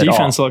Miami's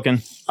defense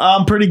looking?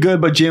 Pretty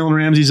good, but Jalen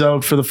Ramsey's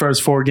out for the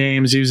first 4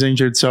 games. He was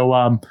injured,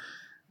 so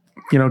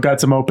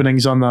got some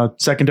openings on the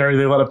secondary.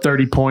 They let up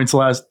 30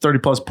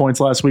 plus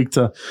points last week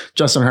to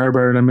Justin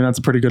Herbert. I mean, that's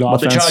a pretty good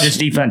offense. But the Chargers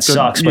defense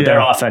sucks, but their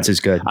offense is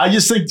good. I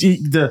just think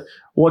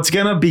what's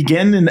going to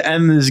begin and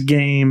end this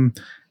game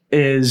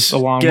is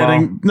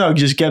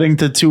getting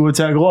to Tua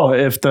Tagovailoa.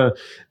 If the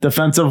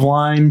defensive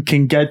line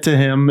can get to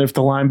him, if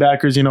the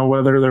linebackers,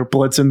 whether they're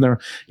blitzing, they're,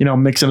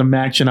 mixing and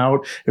matching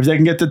out, if they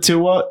can get to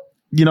Tua,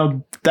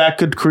 that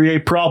could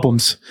create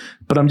problems.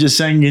 But I'm just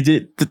saying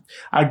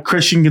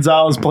Christian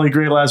Gonzalez played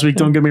great last week.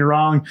 Don't get me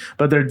wrong,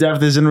 but their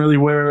depth isn't really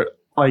where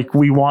like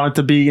we want it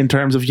to be in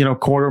terms of,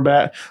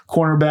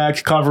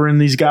 cornerbacks covering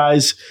these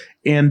guys.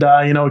 And,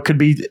 it could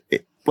be,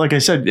 like I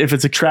said, if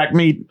it's a track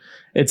meet,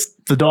 it's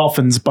the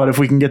Dolphins. But if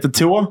we can get the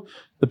Tua,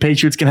 the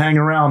Patriots can hang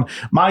around.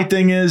 My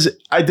thing is,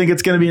 I think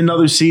it's going to be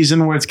another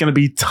season where it's going to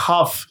be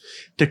tough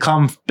to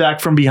come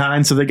back from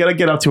behind. So they got to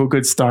get out to a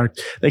good start.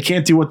 They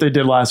can't do what they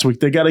did last week.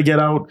 They got to get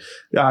out,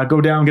 go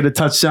down, get a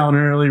touchdown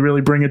early,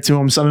 really bring it to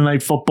them. Sunday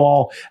Night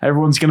Football.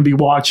 Everyone's going to be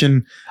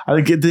watching.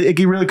 I think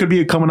it really could be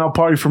a coming out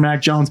party for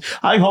Mac Jones.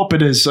 I hope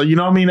it is. So, you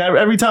know what I mean?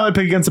 Every time I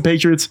pick against the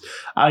Patriots,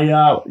 I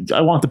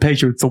want the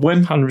Patriots to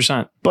win.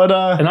 100%. But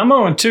and I'm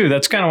 0-2.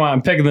 That's kind of why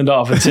I'm picking the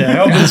Dolphins.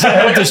 Yeah, I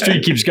hope the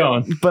streak keeps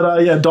going.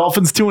 But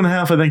Dolphins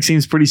 2.5. I think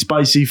seems pretty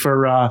spicy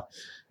for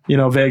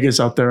Vegas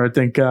out there. I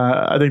think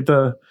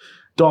the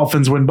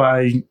Dolphins win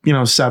by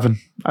 7.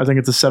 I think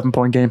it's a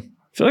 7-point game.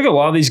 I feel like a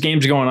lot of these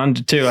games are going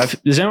under too.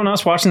 Is anyone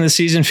else watching this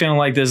season feeling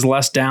like there's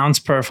less downs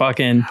per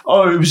fucking?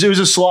 Oh, it was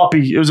a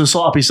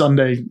sloppy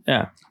Sunday.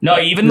 Yeah. No,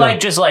 even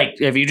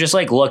if you just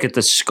look at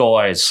the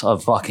scores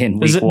of fucking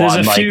week there's one.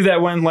 There's a few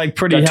that went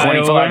pretty high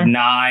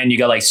 25-9. You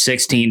got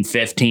 16-15,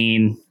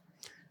 30-7,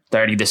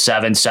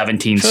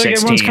 17-16. I feel like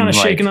everyone's kind of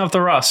shaking off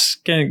the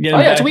rust.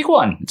 It's week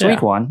one.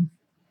 Week one.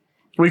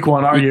 Week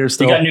one, our year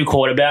still. You got new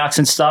quarterbacks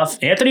and stuff.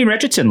 Anthony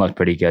Richardson looked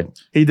pretty good.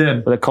 He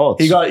did. For the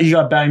Colts. He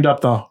got banged up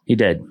though. He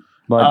did.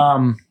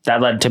 But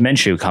that led to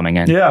Minshew coming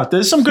in. Yeah,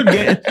 there's some good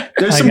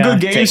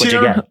good games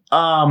here.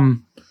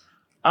 I'm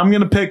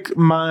gonna pick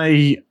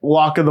my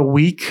lock of the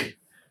week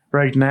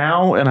right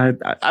now, and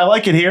I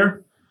like it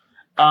here.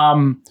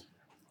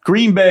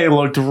 Green Bay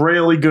looked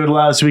really good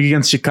last week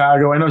against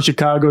Chicago. I know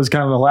Chicago is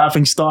kind of the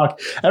laughing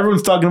stock.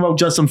 Everyone's talking about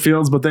Justin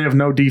Fields, but they have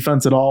no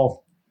defense at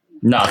all.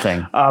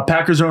 Nothing.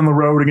 Packers are on the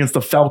road against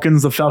the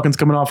Falcons. The Falcons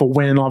coming off a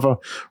win off a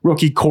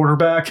rookie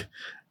quarterback.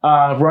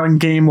 Running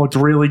game looked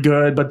really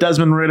good, but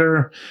Desmond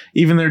Ridder,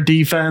 even their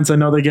defense, I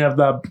know they have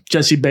the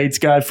Jesse Bates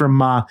guy from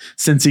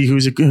Cincy,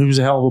 who's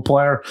a hell of a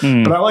player.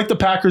 But I like the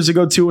Packers to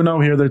go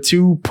 2-0 here. They're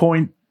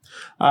 2-point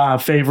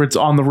favorites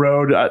on the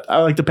road.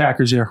 I like the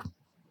Packers here.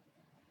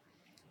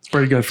 It's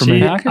pretty good for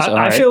me.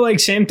 I feel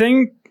like same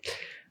thing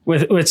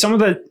with some of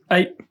the.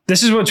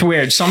 This is what's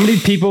weird. So many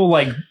people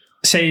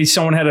say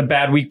someone had a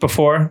bad week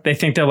before. They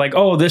think they're like,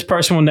 oh, this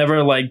person will never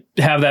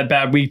have that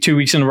bad week 2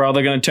 weeks in a row.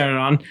 They're going to turn it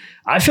on.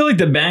 I feel like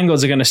the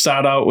Bengals are going to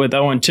start out with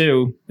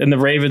 0-2, and the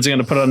Ravens are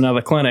going to put on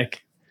another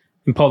clinic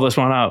and pull this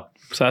one out.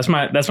 So that's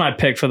my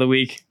pick for the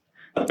week.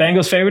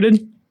 Bengals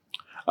favorited?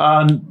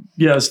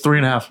 Yeah, it's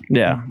 3.5.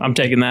 Yeah, I'm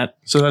taking that.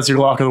 So that's your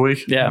lock of the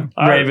week? Yeah,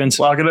 All Ravens.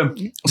 Right, lock it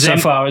in. Zay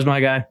Flowers, my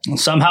guy.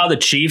 Somehow the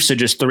Chiefs are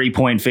just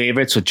 3-point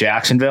favorites with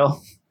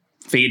Jacksonville.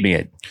 Feed me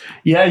it.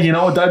 Yeah, you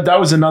know what? That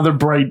was another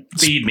bright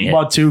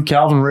spot too.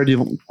 Calvin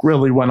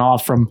really went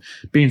off from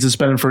being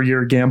suspended for a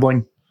year of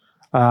gambling.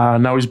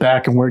 Now he's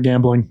back and we're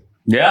gambling.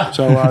 Yeah.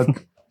 So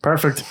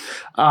perfect.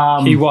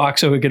 He walked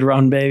so he could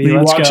run, baby. He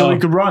Let's walked go. so he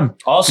could run.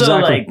 Also,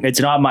 exactly.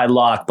 it's not my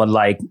lock, but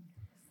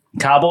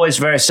Cowboys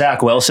versus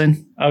Zach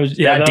Wilson.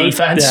 That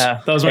defense.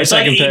 That was my it's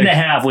second pick.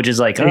 8.5, which is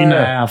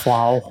 8.5.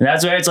 Wow.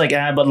 That's where it's but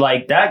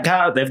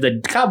if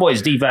the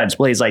Cowboys defense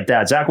plays like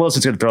that, Zach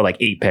Wilson's going to throw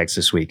 8 picks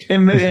this week.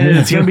 And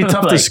it's going to be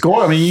tough to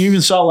score. I mean, you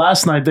even saw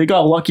last night, they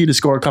got lucky to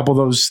score a couple of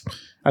those.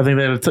 I think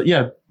they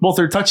had both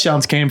their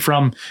touchdowns came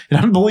from an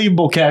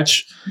unbelievable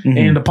catch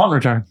and a punt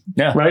return.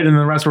 Yeah. Right. And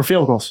the rest were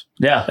field goals.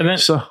 Yeah. And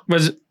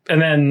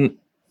then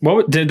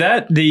what did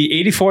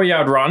the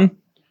 84-yard run?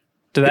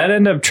 Did that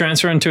end up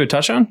transferring to a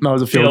touchdown? No, it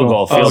was a field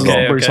goal.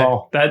 Brees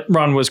Hall. That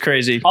run was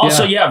crazy.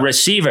 Also,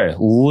 receiver,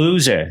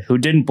 loser, who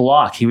didn't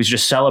block. He was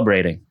just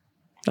celebrating.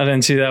 I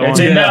didn't see that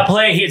one. In that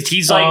play,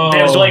 there's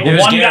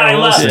one guy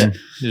left.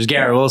 It was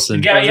Garrett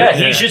Wilson.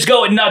 He's just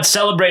going nuts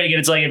celebrating.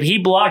 And it's if he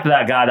blocked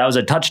that guy, that was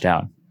a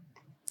touchdown.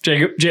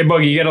 J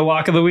Boogie, you get a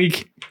lock of the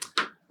week?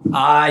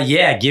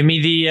 Yeah. Give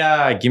me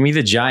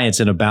the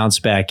Giants in a bounce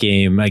back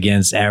game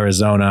against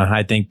Arizona.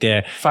 I think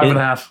they're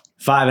 5.5.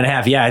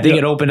 5.5. Yeah, I think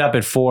it opened up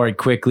at 4. It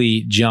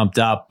quickly jumped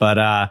up. But,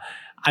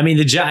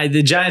 the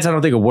Giants, I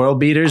don't think are world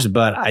beaters,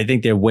 but I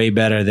think they're way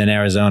better than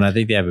Arizona. I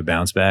think they have a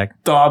bounce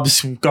back.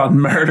 Dobbs got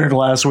murdered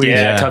last week.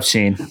 Yeah, tough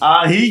scene.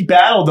 He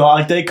battled,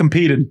 though. They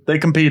competed.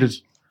 That's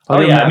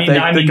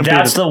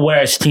the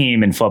worst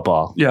team in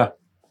football. Yeah.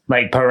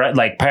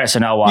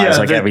 Personnel-wise,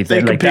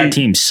 everything. That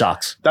team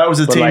sucks. That was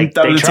a team.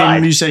 That was a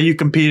team you say you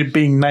competed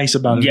being nice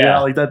about it.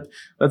 Yeah. That.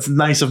 That's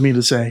nice of me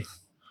to say.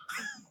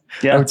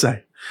 Yeah. I would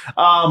say.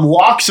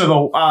 Locks of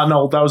the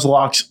no, that was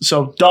locks.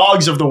 So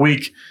dogs of the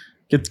week.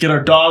 Get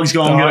our dogs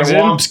going, get our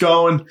womps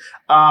going.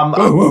 I'm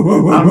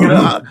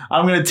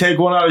gonna take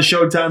one out of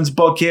Showtime's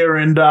book here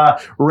and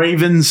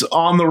Ravens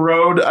on the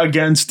road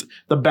against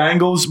the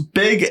Bengals.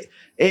 Big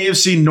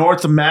AFC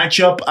North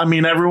matchup. I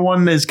mean,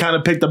 everyone has kind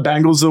of picked the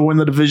Bengals to win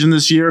the division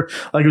this year.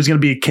 Like it was going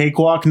to be a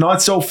cakewalk.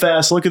 Not so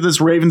fast. Look at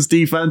this Ravens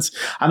defense.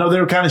 I know they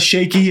were kind of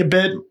shaky a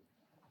bit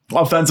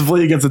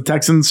offensively against the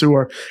Texans, who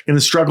are going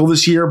to struggle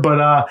this year. But,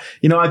 I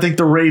think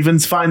the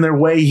Ravens find their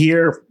way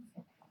here.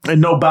 And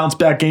no bounce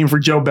back game for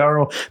Joe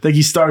Burrow. I think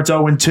he starts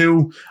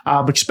 0-2.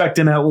 I'm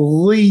expecting at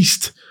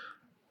least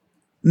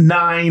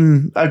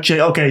 9.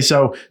 Okay,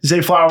 so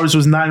Zay Flowers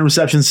was 9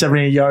 receptions,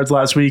 78 yards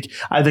last week.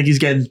 I think he's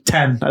getting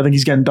 10. I think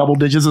he's getting double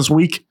digits this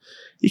week.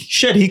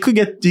 He could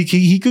get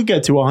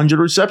to 100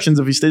 receptions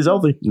if he stays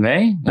healthy.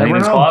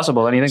 Anything's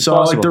possible. So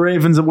I like the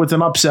Ravens with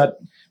an upset.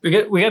 We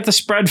got the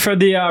spread for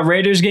the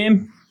Raiders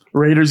game.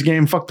 Raiders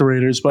game. Fuck the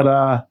Raiders, but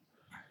yeah,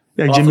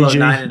 Buffalo Jimmy G.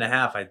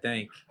 9.5, I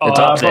think. It's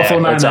up there.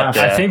 Buffalo It's up 9.5.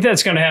 there. I think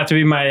that's going to have to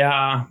be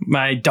my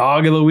my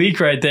dog of the week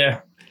right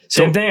there.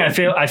 Same thing. I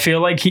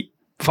feel like he's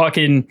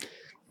going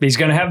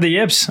to have the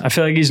yips. I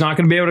feel like he's not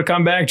going to be able to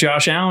come back.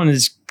 Josh Allen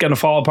is going to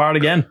fall apart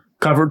again.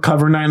 Cover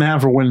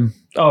 9.5 or win.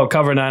 Oh,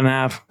 cover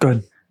 9.5.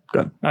 Good.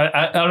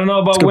 I don't know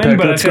about It's a good win, pick.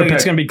 but I That's a feel good like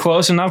it's pick. going to be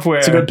close enough where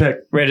It's a good pick.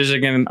 Raiders are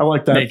going I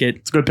like to that. make it.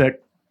 It's a good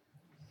pick.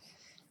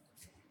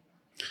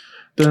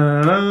 Yeah.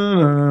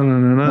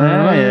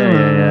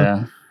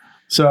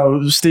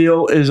 So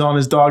Steele is on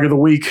his dog of the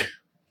week.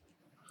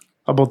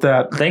 How about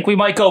that? I think we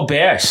might go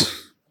Bears.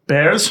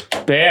 Bears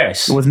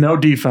with no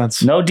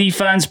defense. No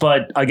defense,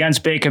 but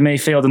against Baker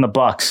Mayfield and the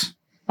Bucks.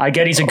 I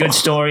get he's a good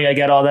story. I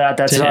get all that.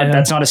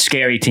 That's not a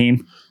scary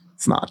team.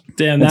 It's not.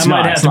 Damn, It's that might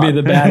not. have It's to be not.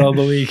 the battle of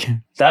the week.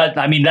 That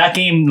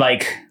game,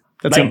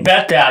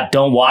 bet that.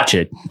 Don't watch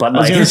it. But I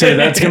was going to say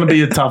that's going to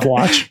be a tough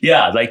watch.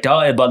 yeah, but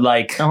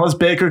Unless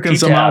Baker can Keep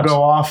somehow tabs.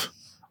 go off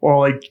or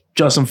like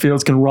Justin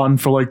Fields can run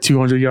for like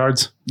 200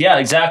 yards. yeah,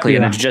 exactly.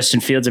 Yeah. And if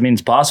Justin Fields,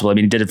 it's possible. I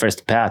mean, he did it versus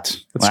the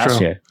Pats That's last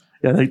true. year.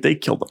 Yeah, they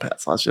killed the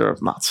Pats last year.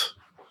 It's nuts.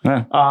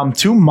 Yeah.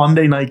 2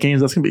 Monday night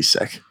games. That's going to be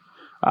sick.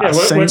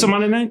 What's a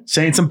Monday night?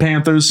 Saints and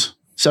Panthers,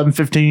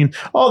 7:15.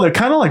 Oh, they're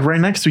kind of like right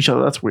next to each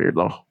other. That's weird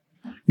though.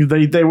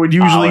 They would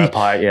usually Hour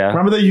apart, yeah.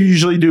 remember they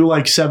usually do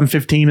like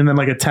 7:15 and then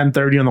like a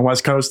 10:30 on the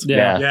West Coast.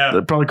 Yeah.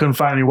 They probably couldn't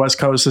find any West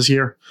Coast this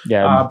year.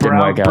 Yeah, didn't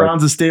work out.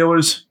 Browns and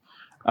Steelers.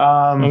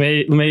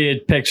 Let me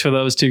get picks for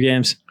those 2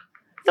 games.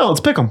 Yeah, let's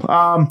pick them.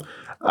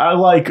 I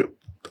like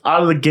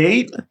out of the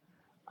gate.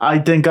 I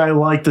think I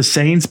like the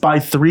Saints by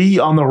 3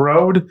 on the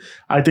road.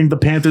 I think the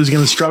Panthers are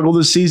going to struggle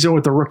this season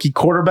with the rookie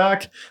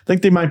quarterback. I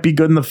think they might be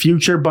good in the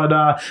future,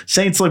 but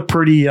Saints look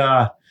pretty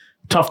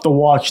tough to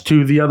watch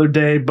too the other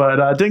day. But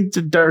I think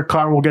Derek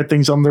Carr will get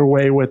things on their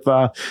way with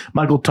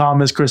Michael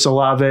Thomas, Chris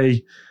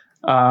Olave,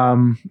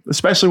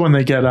 especially when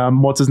they get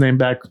what's his name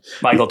back.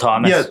 Michael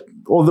Thomas. Yeah,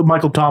 well, the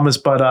Michael Thomas,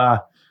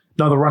 but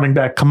no, the running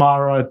back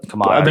Kamara.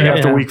 I think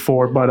after week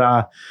 4,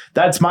 but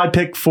that's my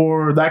pick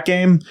for that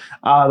game.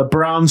 The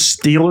Browns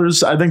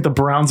Steelers. I think the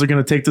Browns are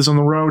going to take this on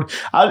the road.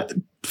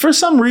 For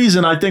some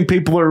reason, I think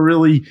people are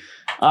really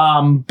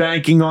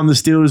banking on the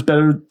Steelers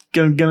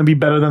going to be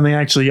better than they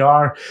actually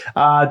are.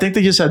 I think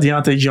they just had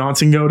Deontay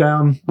Johnson go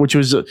down, which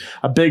was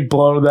a big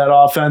blow to that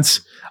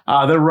offense.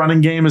 Their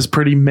running game is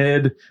pretty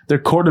mid. Their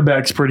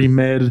quarterback's pretty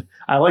mid.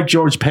 I like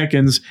George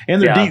Pickens,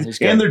 and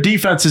their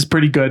defense is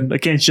pretty good. I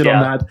can't shit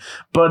on that.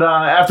 But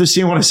after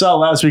seeing what I saw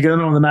last week, I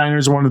know the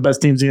Niners are one of the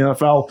best teams in the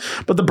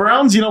NFL. But the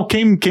Browns,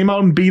 came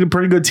out and beat a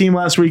pretty good team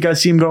last week. I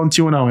see them going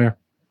 2-0 here.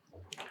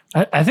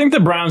 I think the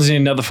Browns need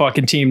another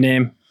fucking team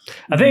name.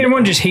 I think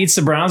everyone just hates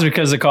the Browns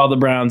because they're called the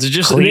Browns. It's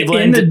just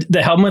Cleveland.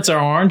 the helmets are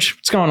orange.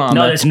 What's going on?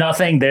 No, there?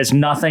 there's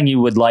nothing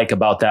you would like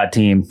about that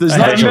team. I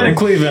haven't been in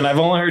Cleveland. I've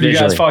only heard you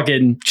guys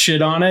fucking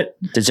shit on it.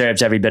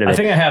 Deserves every bit of it. I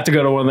think I have to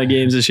go to one of the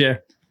games this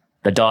year.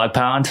 The dog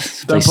pound.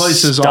 That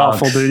place is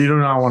awful, dude. You do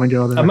not want to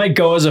go there. I might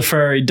go as a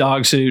furry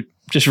dog suit.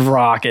 Just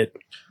rock it.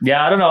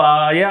 Yeah, I don't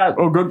know. Yeah,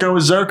 Oh, go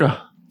with Zerka.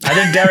 I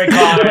think Derek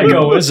Carr. I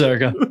go with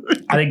Zerka.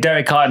 I think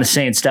Derek Carr and the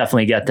Saints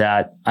definitely get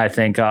that. I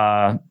think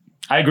I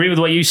agree with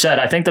what you said.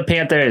 I think the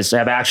Panthers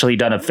have actually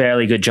done a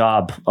fairly good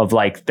job of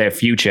like their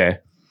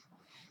future.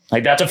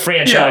 Like that's a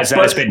franchise that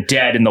has been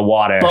dead in the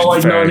water. But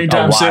like for no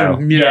anytime a while.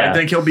 soon. Yeah, I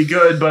think he'll be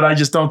good, but I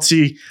don't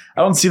see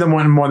them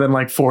winning more than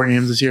like 4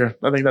 games this year.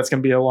 I think that's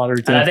gonna be a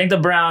lottery team. And I think the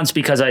Browns,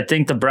 because I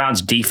think the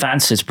Browns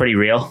defense is pretty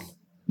real.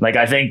 Like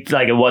I think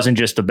like it wasn't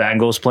just the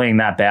Bengals playing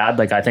that bad.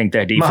 Like I think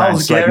their defense,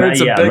 Miles Garrett's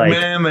like, a big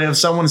man. They have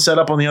someone set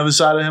up on the other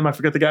side of him. I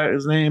forget the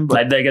guy's name, but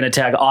like they're gonna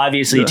attack.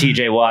 Obviously,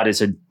 TJ Watt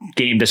is a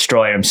game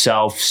destroyer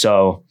himself.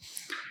 So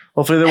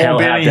hopefully there won't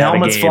be any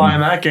helmets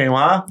flying that game,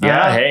 huh?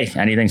 Yeah, hey,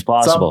 anything's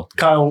possible.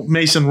 Kyle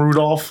Mason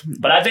Rudolph.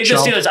 But I think the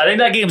Steelers, I think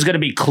that game's going to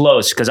be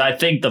close because I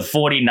think the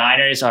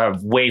 49ers are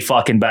way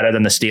fucking better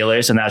than the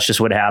Steelers, and that's just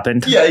what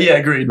happened. Yeah,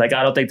 agreed. Like,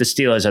 I don't think the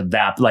Steelers are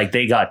that, like,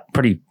 they got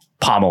pretty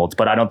pummeled,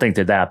 but I don't think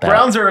they're that bad.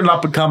 Browns are an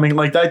up and coming.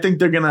 Like, I think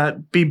they're going to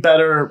be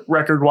better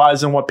record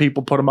wise than what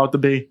people put them out to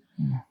be.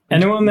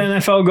 Anyone in the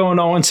NFL going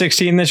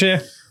 0-16 this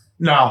year?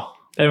 No.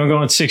 Anyone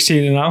going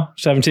 16-0,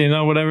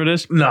 17-0, whatever it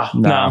is?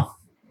 No.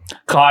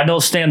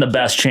 Cardinals stand the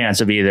best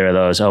chance of either of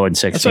those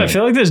 0-16. That's why I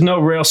feel like there's no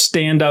real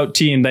standout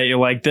team that you're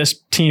like,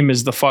 this team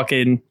is the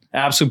fucking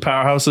absolute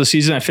powerhouse of the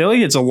season. I feel like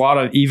it's a lot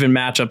of even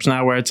matchups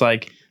now where it's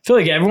like, I feel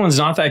like everyone's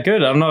not that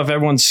good. I don't know if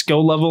everyone's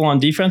skill level on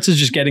defense is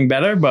just getting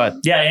better, but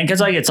yeah, and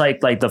because like it's like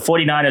the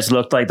 49ers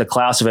looked like the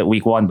class of it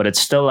week 1, but it's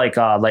still like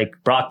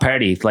Brock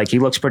Purdy, like he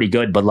looks pretty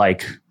good, but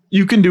like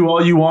you can do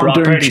all you want. Brock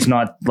Purdy's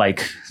not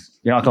like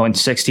you're not going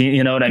 16.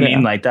 You know what I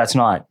mean? Like that's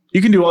not.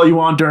 You can do all you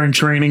want during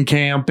training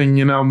camp and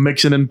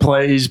mixing in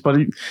plays, but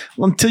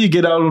until you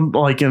get out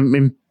like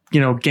in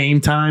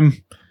game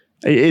time.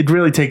 It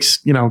really takes,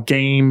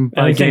 game.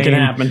 Anything can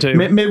happen too.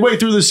 Midway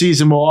through the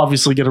season, we'll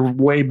obviously get a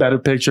way better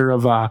picture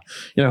of,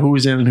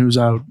 who's in and who's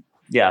out.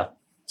 Yeah.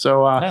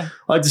 So I'd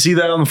like to see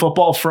that on the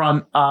football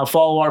front.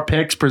 Follow our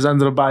picks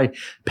presented by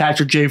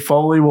Patrick J.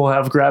 Foley. We'll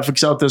have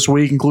graphics out this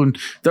week,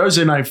 including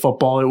Thursday Night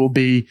Football. It will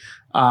be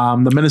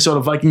the Minnesota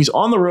Vikings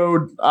on the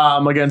road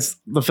against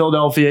the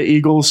Philadelphia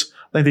Eagles.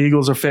 I think the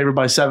Eagles are favored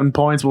by 7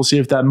 points. We'll see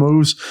if that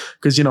moves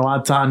because,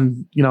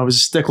 Anton, is a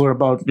stickler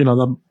about,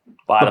 the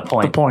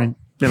point,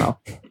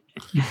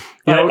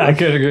 I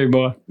could agree,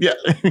 boy. Yeah.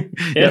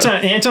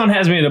 Anton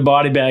has me in a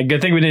body bag.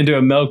 Good thing we didn't do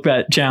a milk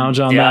bet challenge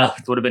on that. Yeah,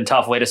 it would have been a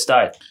tough way to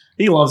start.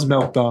 He loves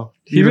milk, though.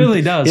 He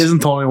really does. He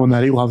hasn't told anyone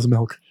that he loves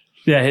milk.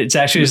 Yeah, it's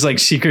actually his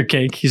secret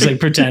cake. He's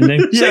pretending.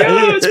 He's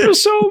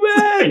it's so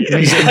bad.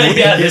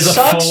 It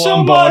sucks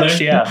so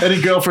much. Yeah.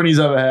 Any girlfriend he's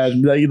ever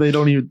had, they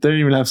don't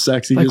even have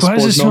sex. He just why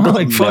does it smell milk.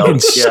 like fucking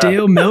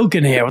stale milk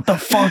in here? What the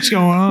fuck's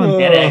going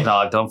on? And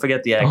eggnog. Don't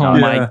forget the eggnog. Oh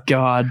my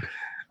God.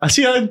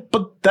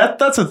 But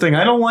that's the thing.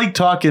 I don't like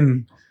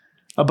talking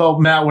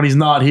about Matt when he's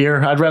not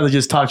here. I'd rather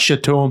just talk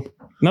shit to him.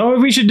 No,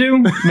 what we should do?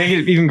 Make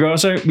it even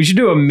grosser. We should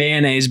do a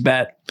mayonnaise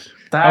bet.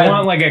 I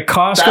want a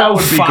Costco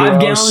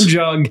 5-gallon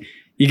jug.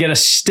 You got to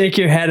stick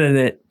your head in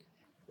it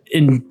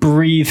and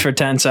breathe for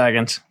 10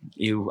 seconds.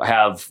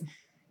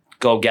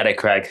 Go get it,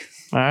 Craig.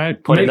 All right.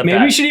 Maybe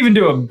we should even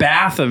do a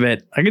bath of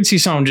it. I could see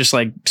someone just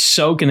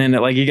soaking in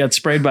it like he got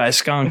sprayed by a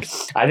skunk.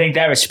 I think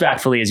that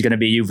respectfully is going to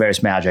be you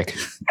versus Magic.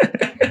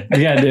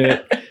 We got to do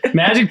it.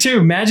 Magic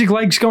too. Magic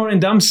likes going in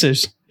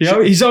dumpsters.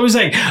 He's always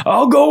like,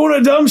 I'll go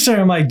in a dumpster.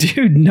 I'm like,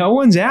 dude, no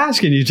one's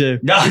asking you to.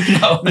 No.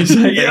 He's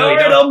like, all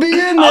right, I'll be in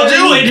there. I'll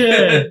do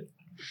it.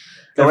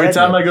 Every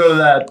time I go to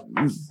that,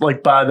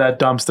 by that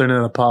dumpster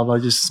in the pub, I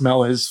just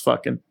smell his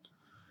fucking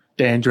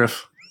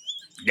dandruff.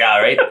 Yeah,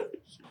 right?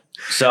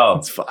 So.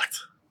 It's fucked.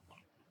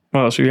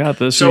 Well, so we got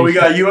this. So we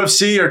got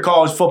UFC or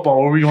college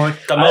football. What are we going?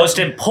 The most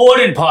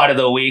important part of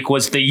the week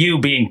was the U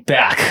being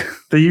back.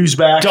 The U's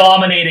back.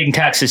 Dominating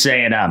Texas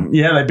A&M.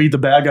 Yeah, they beat the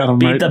bag out of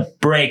them, Beat the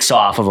brakes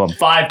off of them.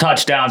 5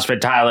 touchdowns for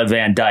Tyler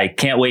Van Dyke.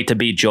 Can't wait to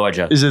beat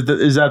Georgia. Is it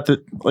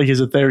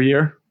their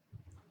year?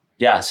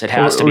 Yes, it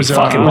has to be Was it-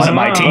 fucking one of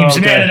my teams,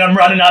 okay. man, and I'm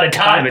running out of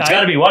time. It's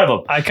got to be one of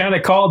them. I kind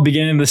of called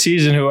beginning of the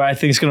season who I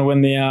think is going to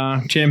win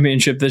the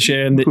championship this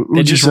year, and they Who'd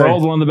you just say?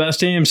 rolled one of the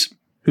best teams.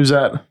 Who's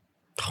that?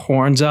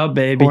 Horns up,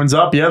 baby. Horns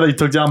up. Yeah, they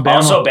took down Bama.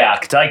 Also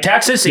back.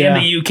 Texas and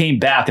the U came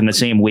back in the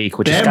same week,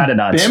 which is kind of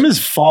nuts.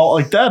 Bama's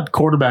fault. That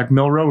quarterback,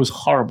 Milrow, was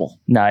horrible.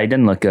 No, he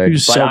didn't look good. He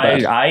was But so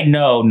bad. I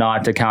know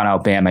not to count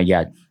out Bama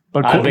yet.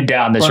 But I've been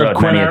down this road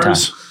Quinn many a time.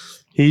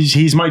 Ayers,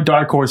 he's my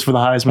dark horse for the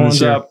Heisman Horns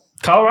this year. up.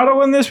 Colorado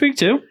won this week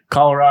too.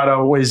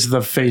 Colorado is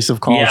the face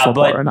of college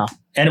football right now.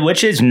 And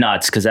which is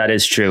nuts because that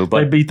is true. They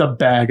But beat the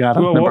bag out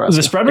of Nebraska.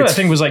 The spread, I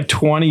think, was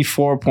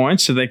 24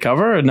 points. Did they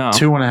cover or no?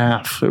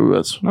 2.5. It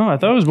was. No, I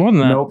thought it was more than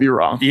that. Nope, you're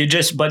wrong.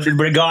 but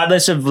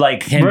regardless of him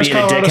Where's being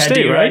a Colorado dickhead State,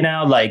 dude right? right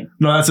now,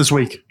 No, that's this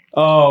week.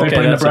 Oh, okay. They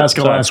played that's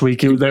Nebraska it. Sorry. last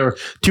week. They were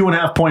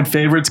 2.5 point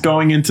favorites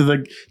going into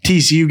the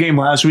TCU game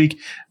last week.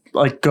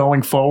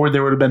 Going forward,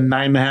 they would have been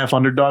 9.5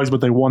 underdogs, but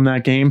they won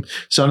that game.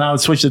 So now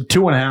it's switched to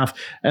 2.5,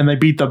 and they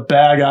beat the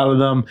bag out of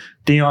them.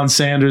 Deion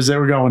Sanders, they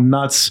were going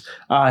nuts.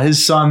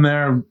 His son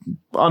there,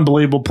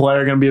 unbelievable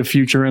player, going to be a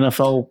future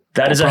NFL.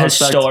 that is a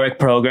prospect. historic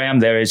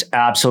program. There is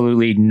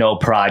absolutely no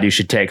pride you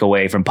should take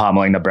away from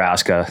pummeling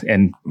Nebraska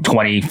in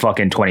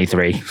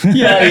 2023.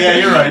 Yeah,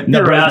 you're right.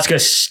 Nebraska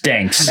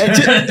stinks.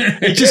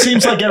 It just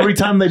seems like every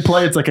time they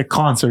play, it's like a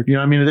concert. You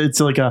know what I mean?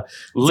 It's like a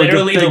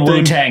Literally, it's like a the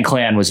big thing. Wu-Tang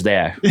Clan was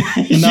there.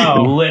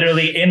 No.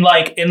 Literally, in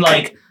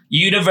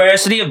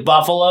University of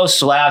Buffalo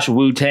 /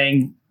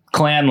 Wu-Tang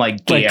Clan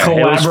gear. It was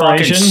fucking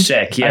collaboration.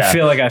 sick. Yeah. I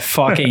feel like I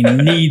fucking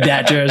need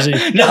that jersey.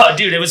 No,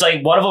 dude, it was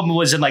one of them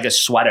was in a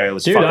sweater. It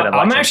was Dude, fucking I'm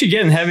electric. actually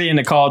getting heavy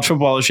into college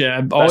football this year.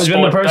 I've always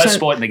been the sport- person. best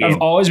sport in the game.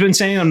 I've always been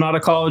saying I'm not a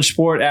college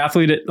sport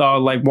athlete,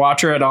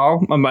 watcher at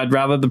all. I'd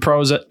rather the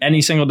pros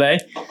any single day.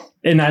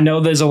 And I know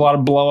there's a lot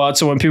of blowouts.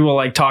 So when people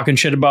are talking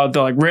shit about it,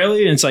 they're like,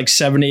 really? And it's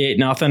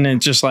 78-0. And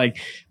it's just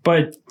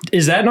but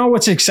is that not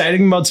what's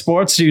exciting about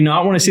sports? Do you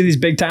not want to see these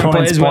big time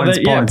plays? Points.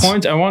 Yeah,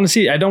 points. I want to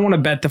see, I don't want to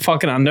bet the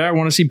fucking under. I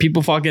want to see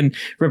people fucking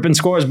ripping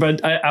scores.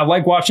 But I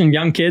like watching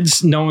young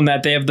kids knowing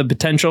that they have the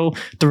potential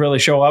to really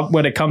show up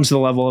when it comes to the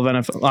level of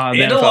NFL.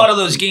 And a lot of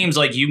those games,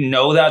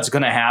 that's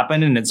going to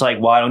happen. And it's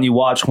why don't you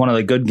watch one of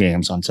the good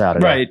games on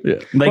Saturday? Right. Yeah.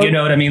 You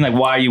know what I mean?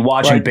 Why are you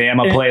watching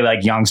Bama play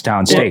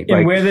Youngstown State?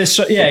 And where there's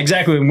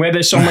exactly. And where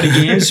there's so many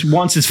games,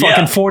 once it's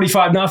fucking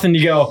 45-0,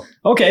 you go,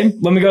 okay,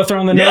 let me go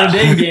throw in the Notre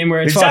Dame game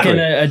where it's fucking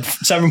a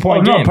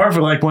 7-point game.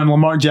 Perfect. Like when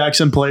Lamar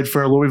Jackson played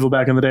for Louisville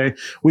back in the day,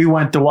 we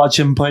went to watch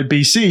him play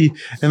BC,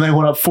 and they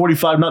went up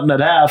 45-0 at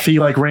half. He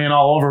ran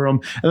all over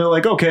them, and they're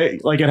like, okay,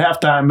 at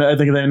halftime, I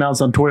think they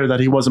announced on Twitter that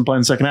he wasn't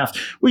playing the second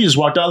half. We just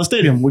walked out of the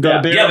stadium. We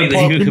got a beer.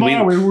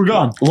 We were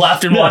gone.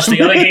 Left and watched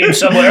the other game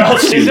somewhere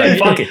else. Dude.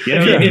 Fuck it. You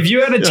know what I mean? If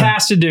you had a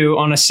task to do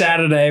on a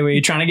Saturday where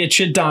you're trying to get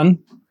shit done,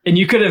 and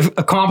you could have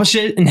accomplished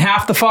it in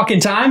half the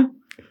fucking time,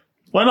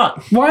 why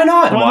not? why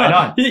not? Why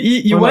not?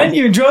 You went,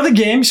 you enjoyed the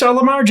game, saw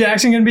Lamar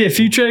Jackson going to be a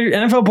future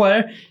NFL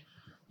player.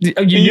 You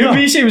knew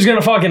BC was going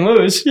to fucking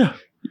lose. Yeah.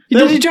 You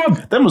did your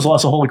job. Them was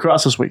lost to Holy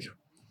Cross this week.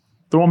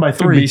 They're won by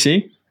 3.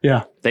 BC.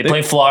 Yeah. They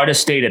play Florida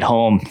State at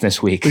home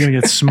this week. They're going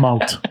to get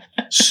smoked.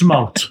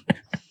 Smoked.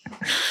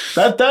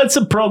 That's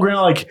a program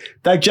like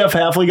that Jeff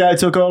Hafley guy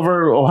took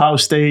over, Ohio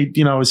State,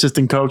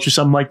 assistant coach or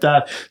something like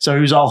that. So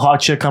he was all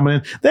hot shit coming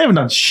in. They haven't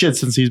done shit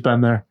since he's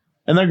been there.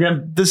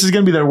 And this is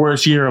going to be their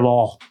worst year of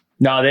all.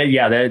 No,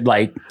 they're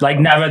like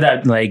never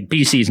that, like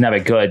BC's never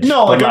good.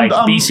 No, but like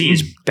BC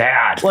is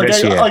bad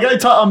this year.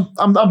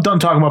 I'm done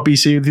talking about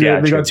BC. They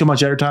true. got too much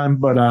airtime,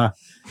 but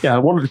yeah,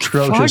 what an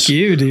atrocious. Fuck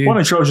you, dude. What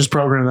an atrocious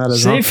program that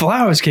is. Zay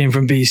Flowers came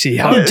from BC.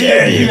 How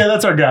dare you? Yeah,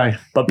 that's our guy.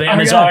 But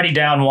Bama's already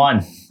down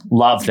 1.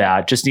 Love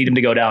that. Just need him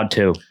to go down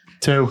 2.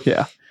 2,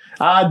 yeah.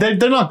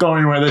 They're not going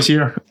anywhere this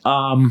year.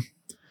 Can't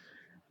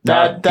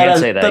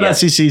say that yet.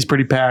 SEC is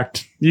pretty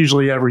packed,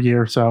 usually every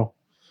year, so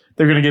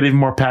they're going to get even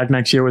more packed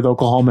next year with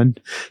Oklahoma and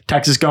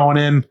Texas going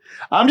in.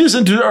 I'm just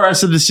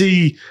interested to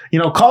see,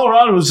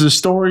 Colorado is the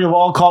story of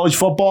all college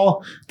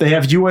football. They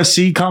have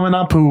USC coming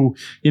up who,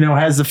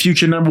 has the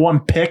future number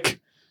 1 pick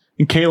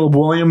in Caleb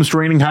Williams,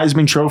 reigning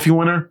Heisman Trophy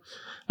winner.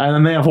 And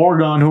then they have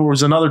Oregon, who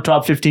was another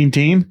top 15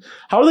 team.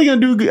 How are they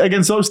going to do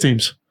against those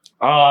teams?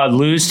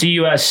 Lose to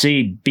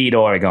USC, beat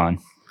Oregon.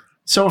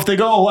 So if they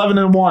go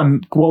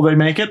 11-1, will they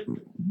make it?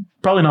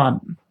 Probably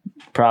not.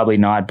 Probably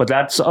not, but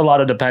that's a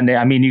lot of depending.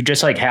 I mean, you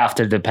just have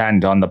to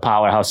depend on the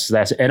powerhouse.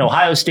 And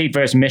Ohio State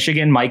versus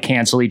Michigan might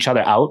cancel each other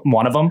out,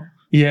 one of them.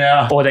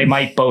 Yeah. Or they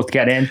might both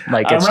get in.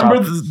 I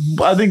remember,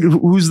 I think,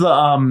 who's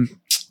the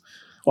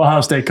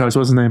Ohio State coach?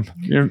 What's his name?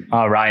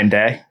 Ryan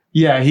Day.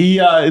 Yeah, he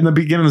in the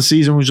beginning of the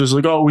season was just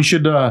like, "Oh, we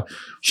should have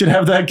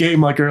that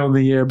game early in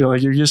the year." Be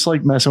like, "You're just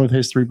messing with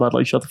history, bud.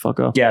 Shut the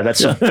fuck up." Yeah, that's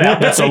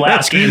the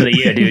last game of the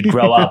year, dude.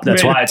 Grow up.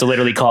 That's why it's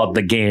literally called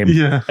the game.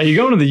 Yeah. Are you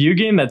going to the U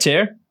game that's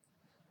here?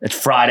 It's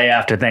Friday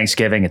after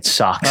Thanksgiving. It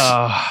sucks.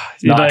 Not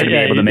going to be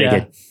able to make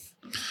it.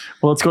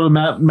 Well, let's go to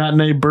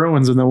matinee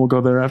Bruins, and then we'll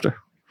go there after.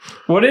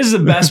 What is the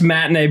best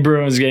matinee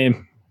Bruins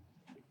game?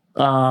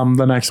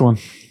 The next one.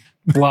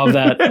 Love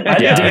that.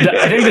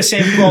 I think the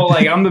same goal.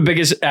 I'm the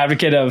biggest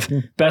advocate of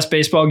best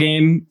baseball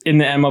game in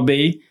the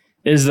MLB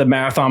is the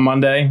Marathon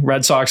Monday,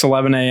 Red Sox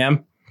 11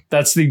 a.m.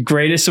 That's the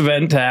greatest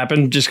event to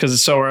happen just because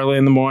it's so early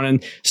in the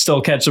morning. Still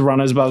catch the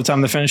runners by the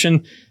time they're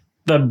finishing.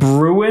 The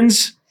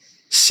Bruins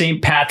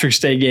St. Patrick's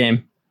Day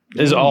game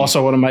is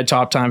also one of my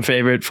top time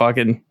favorite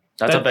fucking.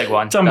 That's a big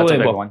one. It's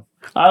unbelievable.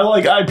 That's a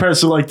big one. I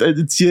personally like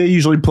it's they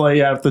usually play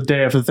the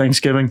day after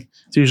Thanksgiving.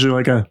 It's usually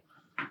like a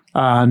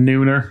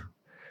nooner.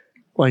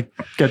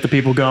 Get the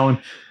people going.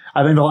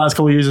 I think the last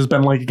couple of years has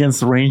been against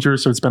the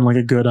Rangers, so it's been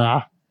a good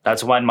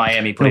that's when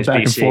Miami plays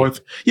back BC. and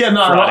forth. Yeah,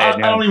 no, I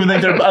don't even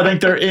think I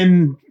think they're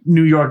in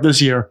New York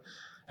this year.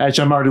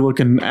 Actually, I'm already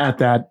looking at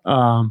that.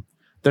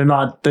 They're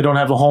not. They don't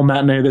have a home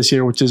matinee this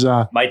year, which is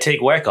might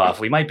take work off.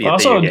 We might be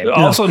also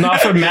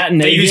not for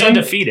matinee. They use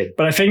undefeated,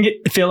 but I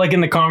feel like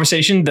in the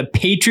conversation, the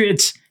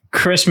Patriots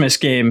Christmas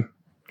game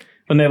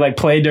when they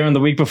play during the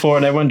week before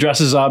and everyone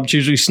dresses up. It's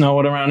usually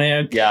snowing around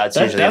here. Yeah,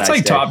 that's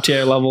nice top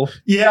tier level.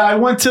 Yeah, I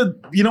went to.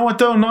 You know what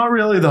though? Not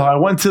really though. I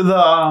went to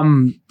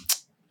the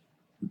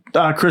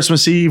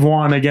Christmas Eve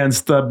one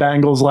against the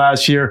Bengals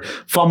last year.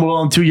 Fumbled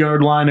on the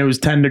 2-yard line. It was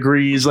 10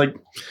 degrees.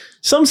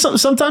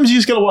 Sometimes you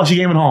just gotta watch a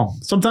game at home.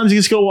 Sometimes you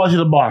just go watch it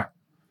at a bar.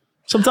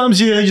 Sometimes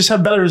you just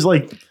have better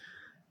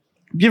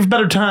you have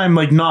better time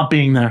not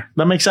being there.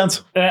 That makes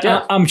sense?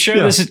 I'm sure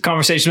this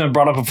conversation has been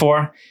brought up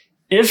before.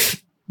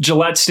 If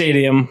Gillette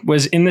Stadium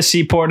was in the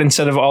seaport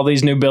instead of all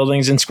these new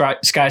buildings and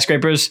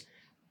skyscrapers,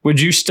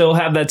 would you still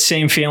have that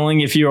same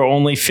feeling if you were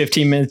only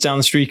 15 minutes down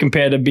the street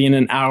compared to being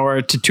an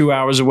hour to 2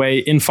 hours away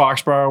in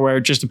Foxborough where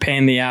it's just a pain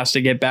in the ass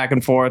to get back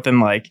and forth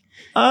and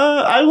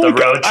I like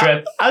the road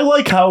trip? I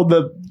like how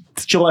the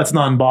Gillette's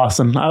not in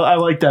Boston. I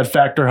like that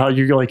factor, how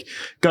you're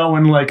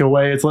going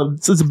away. It's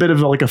a bit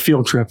of a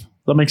field trip.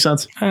 That makes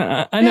sense?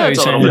 I know it's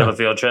a little bit of a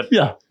field trip.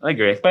 Yeah. I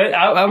agree. But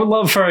I would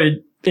love for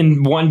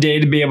in one day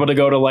to be able to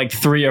go to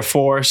 3 or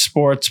 4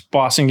 sports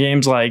Boston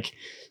games.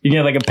 You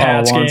get a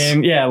Pats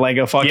game. Yeah,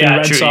 a fucking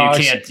Red true.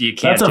 Sox. You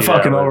can't That's a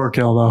fucking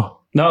overkill though.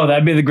 No,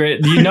 that'd be the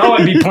great.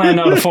 I'd be planning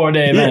out a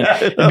 4-day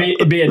event.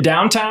 It'd be a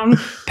downtown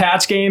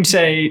Pats game.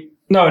 It'd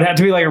have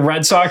to be a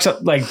Red Sox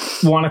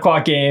 1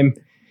 o'clock game,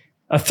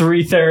 a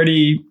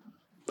 3:30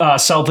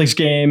 Celtics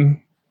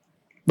game.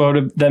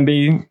 Would then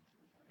be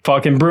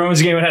fucking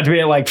Bruins game would have to be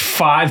at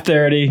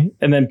 5:30,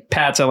 and then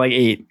Pats at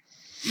 8.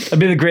 That'd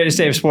be the greatest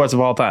day of sports of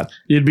all time.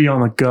 You'd be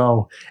on the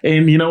go.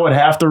 And you know what?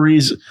 Half the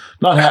reason,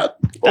 that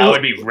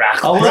would be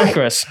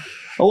reckless.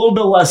 A little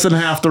bit less than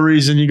half the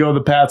reason you go to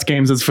the Pats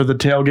games is for the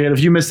tailgate. If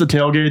you miss the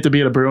tailgate to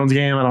be at a Bruins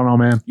game, I don't know,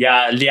 man.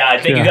 Yeah. I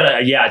think you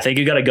gotta. Yeah, I think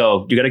you gotta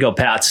go. You gotta go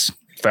Pats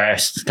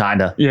first,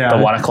 kinda. Yeah,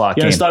 the 1 o'clock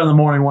game. Yeah, start in the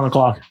morning, 1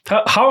 o'clock.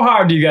 How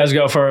hard do you guys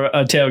go for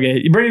a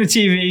tailgate? You bring the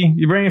TV.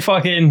 You bring a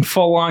fucking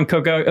full on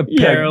cookout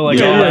apparel.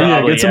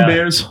 Get some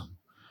beers.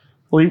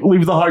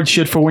 Leave the hard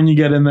shit for when you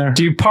get in there.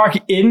 Do you park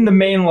in the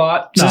main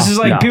lot? So this is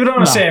people don't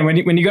understand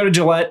when you go to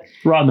Gillette.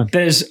 Rodman,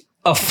 there's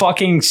a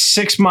fucking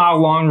 6 mile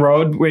long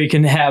road where you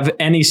can have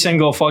any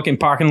single fucking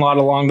parking lot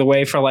along the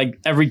way for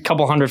every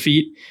couple hundred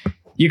feet.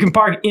 You can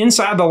park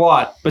inside the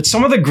lot, but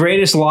some of the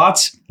greatest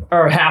lots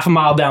are half a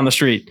mile down the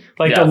street.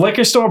 Like the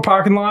liquor store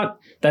parking lot,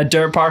 that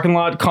dirt parking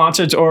lot,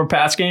 concerts or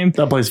Pats game.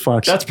 That place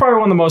fucks. That's probably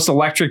one of the most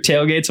electric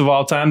tailgates of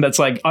all time. That's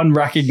like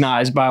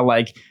unrecognized by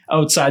like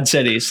outside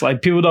cities.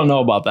 Like people don't know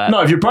about that.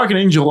 No, if you're parking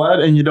in Gillette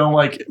and you don't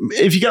like,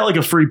 if you got like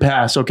a free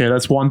pass, okay,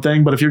 that's one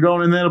thing. But if you're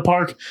going in there to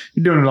park,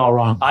 you're doing it all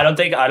wrong. I don't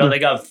think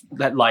I've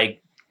that like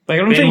I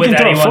don't been think you with can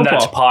throw a anyone football.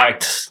 that's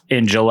parked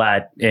in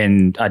Gillette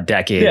in a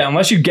decade. Yeah,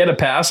 unless you get a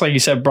pass, like you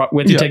said,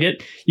 with the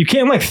ticket, you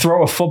can't like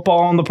throw a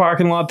football in the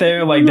parking lot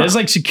there. Like there's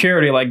like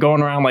security like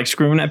going around like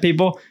screaming at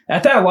people.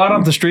 At that lot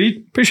up the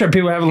street, pretty sure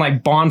people are having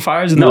like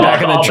bonfires in the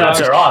back of the all trucks.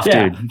 bets are off,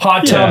 dude.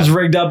 Hot tubs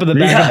rigged up in the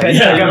back of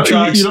pickup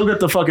trucks. You don't get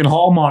the fucking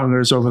hall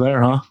monitors over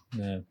there, huh?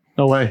 Yeah.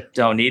 No way.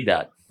 Don't need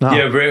that. No.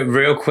 Yeah,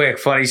 real quick,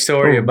 funny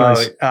story about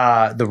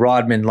the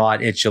Rodman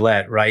lot at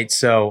Gillette, right?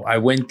 So I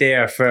went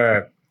there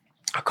for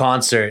a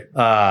concert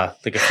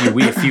like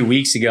a few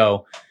weeks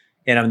ago,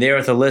 and I'm there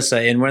with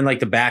Alyssa, and we're in like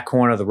the back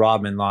corner of the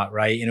Rodman lot,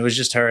 right? And it was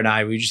just her and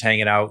I. We were just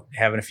hanging out,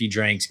 having a few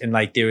drinks, and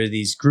like there were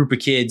these group of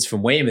kids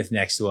from Weymouth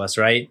next to us,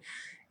 right?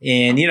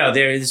 And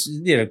there's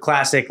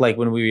classic, like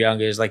when we were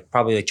younger, there's like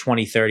probably like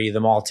 20, 30 of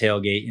them all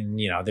tailgate, and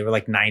they were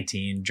like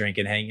 19,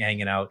 drinking,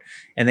 hanging out,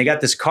 and they got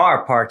this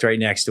car parked right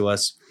next to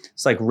us.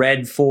 It's like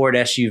red Ford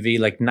SUV,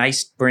 like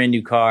nice brand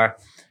new car.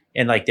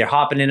 And like they're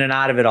hopping in and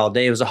out of it all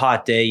day. It was a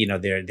hot day.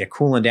 They're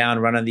cooling down,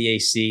 running the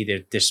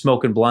AC. They're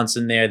smoking blunts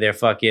in there. They're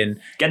fucking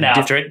Getting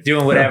after it.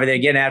 doing whatever. They're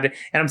getting after it.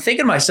 And I'm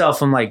thinking to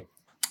myself, I'm like,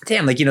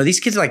 damn, like,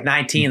 these kids are like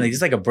 19. Like,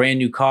 it's like a brand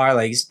new car.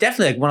 Like, it's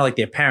definitely like one of like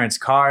their parents'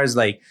 cars.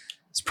 Like,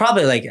 it's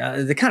probably like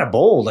they're kind of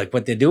bold, like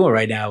what they're doing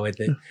right now with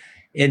it.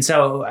 And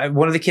so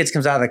one of the kids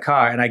comes out of the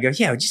car, and I go,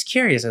 yeah, I'm just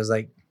curious. I was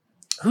like,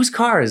 whose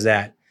car is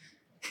that?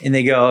 And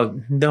they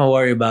go, don't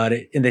worry about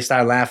it. And they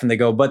start laughing. They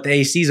go, but the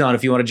AC's on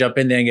if you want to jump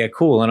in there and get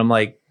cool. And I'm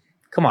like,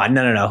 come on,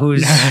 no.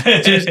 Who's?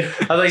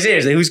 I was like,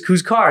 seriously,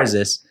 whose car is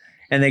this?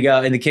 And they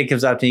go, and the kid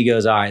comes up to me. He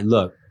goes, all right,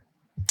 look.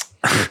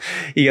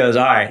 He goes,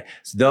 all right.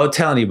 So don't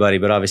tell anybody,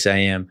 but obviously I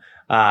am.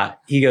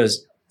 He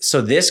goes, so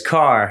this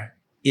car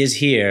is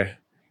here.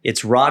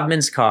 It's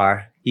Rodman's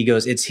car. He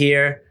goes, it's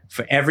here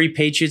for every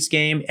Patriots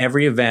game,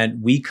 every event.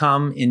 We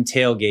come in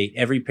tailgate,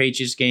 every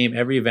Patriots game,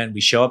 every event.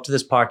 We show up to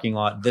this parking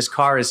lot. This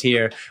car is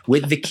here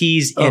with the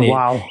keys in it.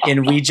 Wow.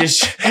 And they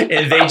just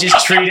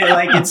treat it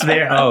like it's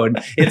their own.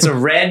 It's a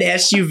red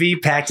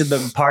SUV parked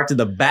in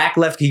the back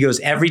left. He goes,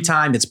 every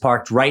time it's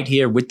parked right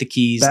here with the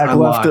keys. Back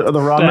unlocked. left of the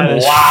Rodman. That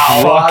is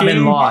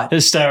Rodman lot.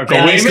 hysterical.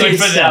 And Good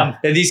for them.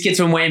 these kids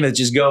from Weymouth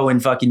just go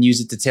and fucking use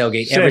it to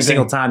tailgate Same every thing.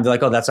 single time. They're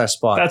like, oh, that's our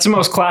spot. That's the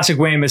most classic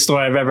Weymouth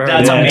story I've ever heard.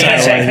 That's in my entire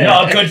amazing.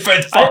 life. No, good for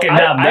fucking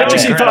them. I That's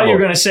honestly thought you were incredible.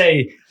 going to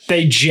say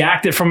they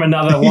jacked it from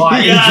another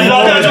lot. Yeah,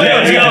 that's where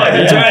it was going.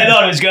 That's where I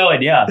thought it was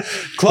going. Yeah.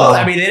 Close.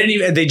 I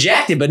mean, they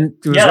jacked it, but it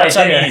was Yeah, right that's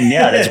what there. I mean.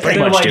 Yeah, that's pretty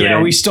They're much like, doing yeah,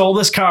 it. we stole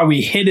this car. We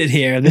hid it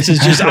here. This is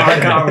just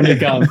our car when you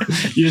come.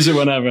 Use it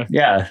whenever.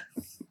 Yeah.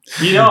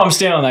 You know I'm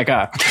stealing that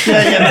car.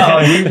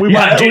 We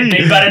might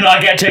They better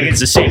not get tickets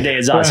the same day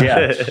as us.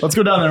 Yeah. Let's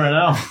go down there right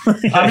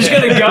now. I'm just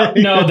going to go.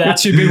 No, that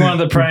should be one of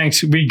the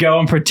pranks. We go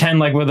and pretend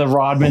like we're the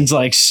Rodman's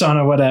like son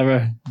or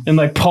whatever and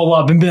like pull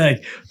up and be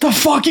like, the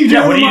fuck you doing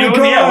Yeah, what are in you my doing?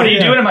 car? Yeah, what are you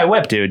doing in my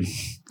whip, dude?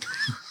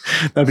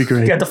 That'd be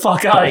great. Get the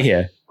fuck out of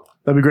here.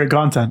 That'd be great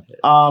content.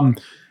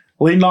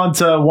 Leading on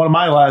to one of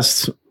my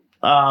last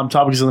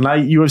topics of the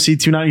night, UFC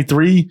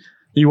 293.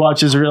 You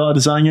watch Israel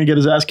Adesanya get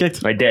his ass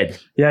kicked? I did.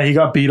 Yeah, he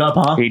got beat up,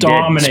 huh? He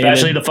Dominated. did.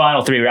 Especially the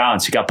final 3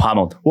 rounds. He got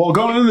pummeled. Well,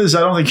 going into this, I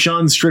don't think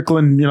Sean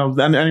Strickland,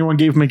 anyone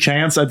gave him a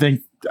chance. I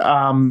think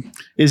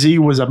Izzy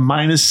was a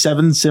minus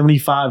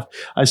 775.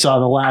 I saw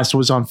the last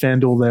was on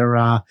FanDuel there.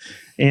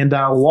 And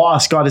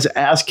lost, got his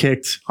ass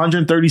kicked.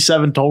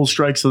 137 total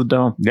strikes to the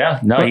dome. Yeah.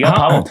 No, he got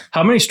pummeled.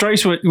 How many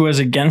strikes was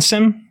against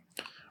him?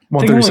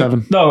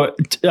 137. No,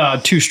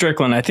 to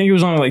Strickland. I think it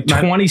was only like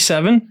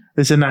 27.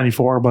 They said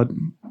 94, but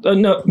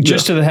No,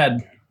 just to the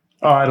head.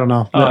 oh, I don't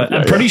know.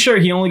 I'm pretty sure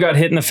he only got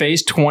hit in the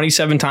face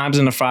 27 times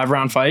in a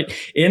 5-round fight.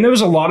 And there was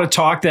a lot of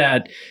talk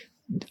that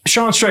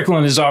Sean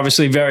Strickland is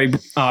obviously very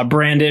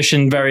brandish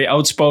and very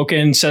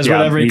outspoken, says Yeah,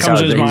 whatever he he's comes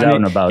to out- his he's mind. out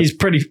and about. He's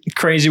pretty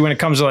crazy when it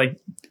comes to like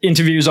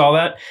interviews, all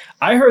that.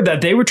 I heard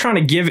that they were trying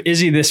to give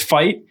Izzy this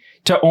fight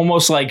to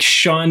almost like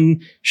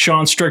shun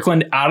Sean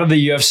Strickland out of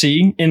the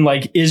UFC. And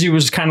like Izzy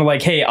was kind of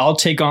like, hey, I'll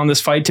take on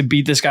this fight to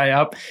beat this guy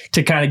up,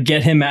 to kind of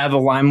get him out of the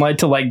limelight,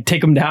 to like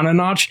take him down a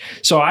notch.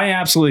 So I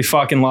absolutely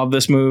fucking love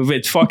this move.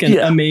 It's fucking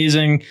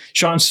amazing.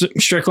 Sean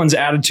Strickland's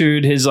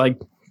attitude, his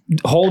like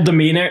whole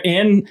demeanor,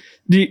 and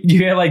you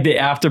get like the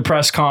after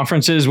press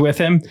conferences with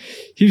him.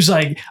 He was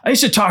like, I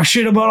used to talk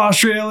shit about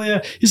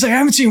Australia. He's like, I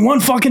haven't seen one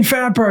fucking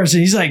fat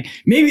person. He's like,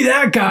 maybe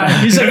that guy.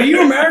 He's like, are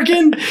you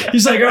American?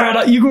 He's like, all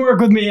right, you can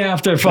work with me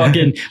after.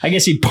 Fucking, I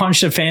guess he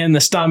punched a fan in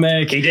the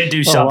stomach. He did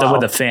do something wow.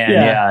 with a fan.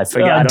 Yeah, I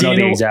forget. I don't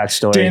know the exact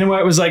story. Dana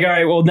White was like, all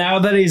right, well, now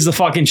that he's the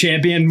fucking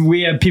champion,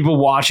 we have people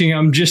watching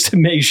him just to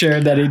make sure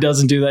that he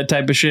doesn't do that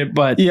type of shit.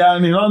 But yeah, I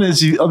mean, on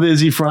the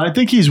Izzy front, I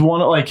think he's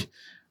one of like,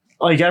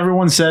 like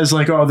everyone says,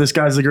 like, oh, this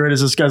guy's the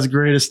greatest. This guy's the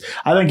greatest.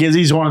 I think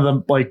Izzy's one of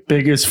the like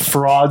biggest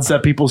frauds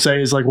that people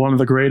say is like one of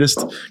the greatest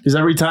because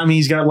every time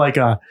he's got like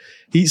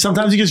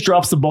sometimes he just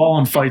drops the ball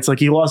in fights. Like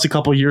he lost a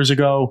couple years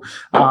ago.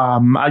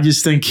 I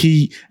just think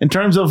in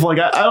terms of like,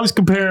 I always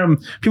compare him.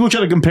 People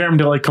try to compare him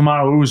to like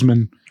Kamaru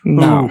Usman.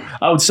 No.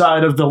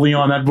 Outside of the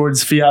Leon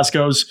Edwards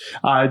fiascos,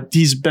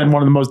 he's been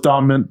one of the most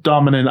dominant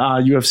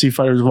UFC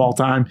fighters of all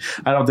time.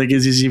 I don't think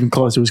Izzy's even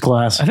close to his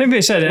class. I think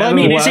they said. Well, I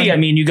mean, Izzy. I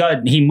mean,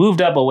 he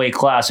moved up a weight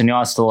class and he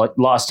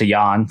lost to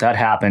Jan. That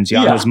happens.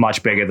 Jan was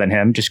much bigger than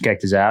him. Just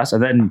kicked his ass,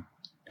 and then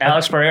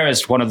Alex Pereira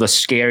is one of the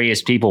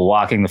scariest people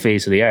walking the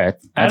face of the earth.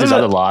 That's his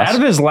other loss. Out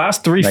of his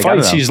last 3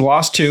 fights, he's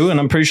lost 2, and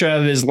I'm pretty sure out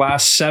of his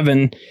last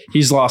 7,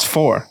 he's lost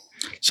 4.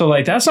 So,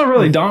 like, that's not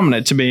really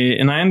dominant to me.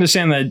 And I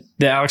understand that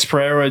the Alex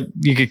Pereira,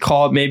 you could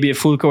call it maybe a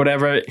fluke or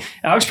whatever.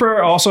 Alex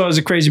Pereira also has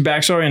a crazy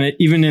backstory, and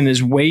even in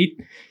his weight,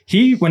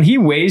 when he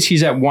weighs,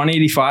 he's at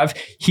 185.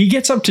 He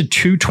gets up to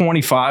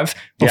 225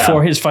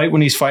 before his fight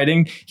when he's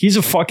fighting. He's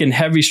a fucking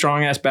heavy,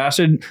 strong-ass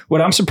bastard.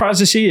 What I'm surprised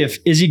to see if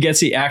Izzy gets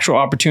the actual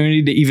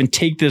opportunity to even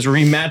take this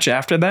rematch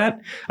after that.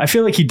 I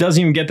feel like he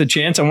doesn't even get the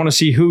chance. I want to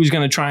see who's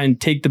going to try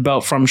and take the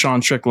belt from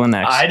Sean Strickland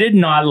next. I did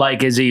not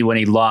like Izzy when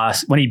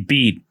he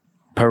beat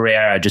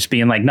Pereira, just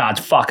being like, nah, it's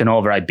fucking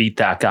over. I beat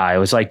that guy. I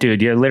was like, dude,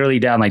 you're literally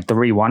down like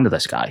 3-1 to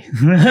this guy.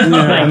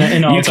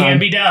 You can't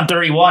be down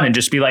 3-1 and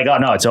just be like, oh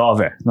no, it's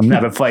over. I'm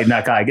never fighting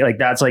that guy. Like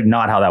that's like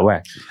not how that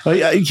works.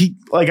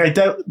 Definitely.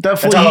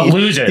 That's how a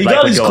loser. He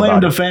got his claim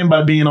to fame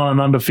by being on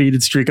an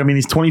undefeated streak. I mean,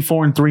 he's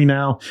 24-3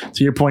 now.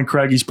 To your point,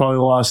 Craig, he's probably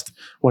lost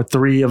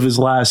 3 of his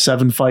last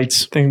 7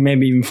 fights. I think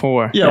maybe even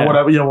 4. Yeah,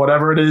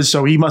 whatever it is.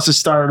 So he must have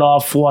started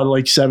off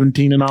like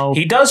 17-0.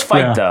 He does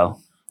fight though.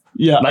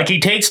 Yeah. Like he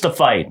takes the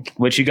fight,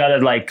 which you gotta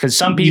like, because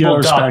some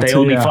people they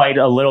only fight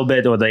a little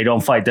bit or they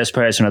don't fight this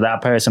person or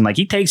that person. Like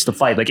he takes the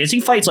fight. Like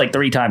he fights like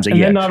 3 times a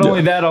year. And then not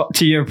only that,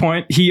 to your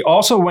point, he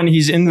also, when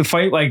he's in the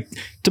fight, like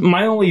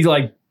my only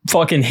like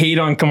fucking hate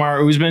on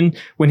Kamaru Usman,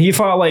 when he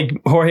fought like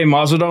Jorge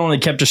Masvidal and they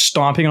kept just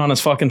stomping on his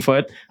fucking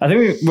foot. I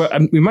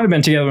think we might have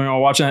been together when we were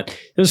watching that.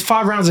 There's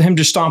 5 rounds of him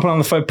just stomping on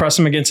the foot,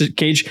 pressing him against his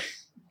cage.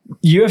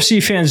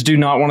 UFC fans do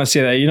not want to see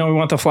that. You know, we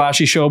want the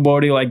flashy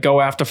showboaty, like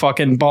go after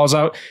fucking balls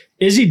out.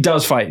 Izzy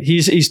does fight.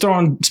 He's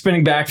throwing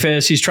spinning back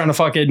fists. He's trying to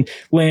fucking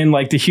land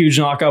like the huge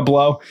knockout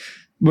blow,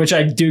 which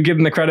I do give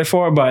him the credit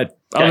for. But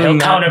he'll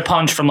counter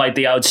punch from like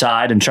the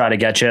outside and try to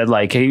get you.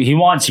 Like he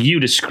wants you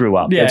to screw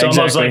up. Yeah, it's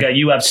almost like a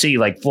UFC,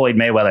 like Floyd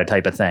Mayweather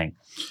type of thing.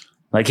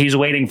 Like he's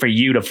waiting for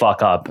you to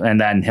fuck up and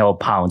then he'll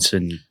pounce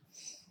and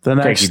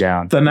take you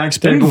down. The next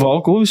big didn't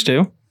Volk lose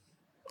too?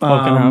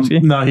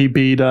 No, he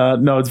beat.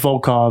 No, it's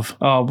Volkov.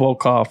 Oh,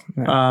 Volkov.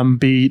 Yeah.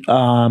 Beat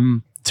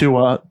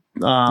Tua.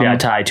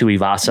 Tai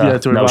Tuivasa.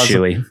 Yeah, no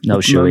Shuey. No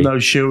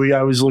Shuey.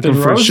 I was looking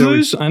Did for Rose Shuey.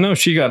 Lose? I know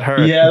she got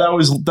hurt. Yeah, that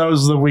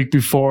was the week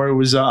before. It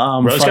was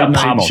Rose got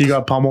pummeled. She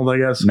got pummeled, I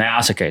guess.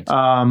 Massacred.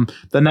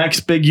 The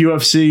next big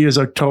UFC is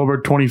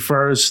October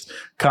 21st.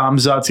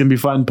 Khamzat's gonna be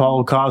fighting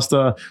Paulo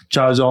Costa.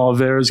 Charles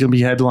Oliveira is gonna be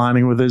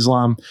headlining with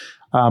Islam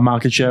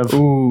Makhachev.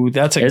 Ooh,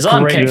 that's a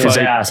Islam great kicked fight. his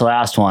ass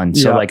last one.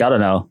 So like I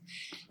don't know.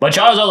 But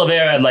Charles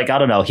Oliveira, like, I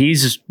don't know.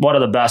 He's one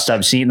of the best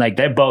I've seen. Like,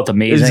 they're both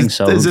amazing. Is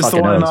this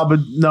the one?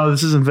 No,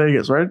 this is in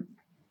Vegas, right?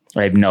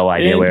 I have no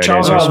idea where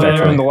Charles it is.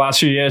 Oliveira in the last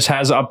few years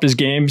has upped his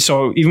game.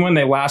 So even when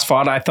they last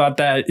fought, I thought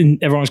that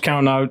everyone was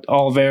counting out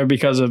Oliveira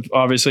because of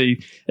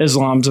obviously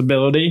Islam's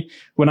ability.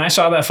 When I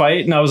saw that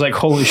fight, and I was like,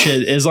 holy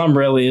shit, Islam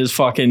really is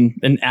fucking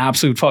an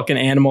absolute fucking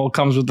animal.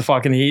 Comes with the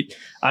fucking heat.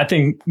 I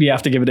think you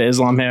have to give it to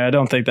Islam here. I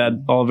don't think that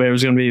Oliveira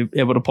is going to be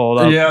able to pull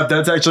it up. Yeah,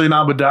 that's actually in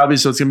Abu Dhabi,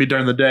 so it's going to be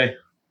during the day.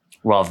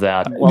 Love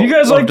that. Do you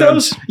guys like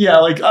those? Yeah,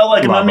 like I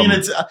like them. I mean,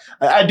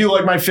 I do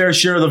like my fair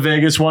share of the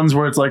Vegas ones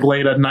where it's like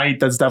late at night.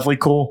 That's definitely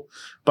cool.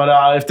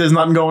 But if there's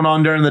nothing going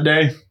on during the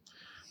day,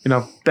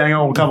 bang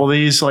on a couple of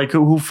these. Like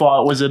who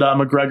fought? Was it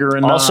McGregor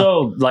and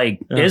also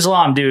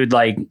Islam, dude?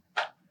 Like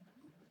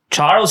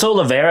Charles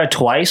Oliveira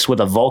twice with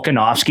a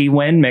Volkanovski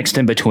win mixed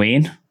in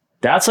between.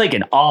 That's like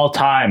an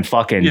all-time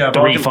fucking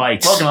 3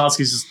 fights.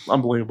 Volkanovski's just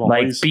unbelievable.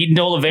 Like beating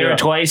Oliveira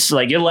twice.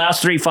 Like your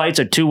last 3 fights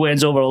are 2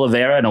 wins over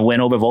Oliveira and a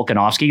win over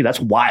Volkanovski. That's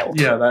wild.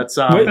 Yeah, that's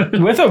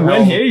with a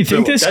win here. You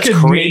think this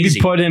could maybe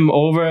put him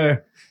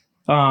over?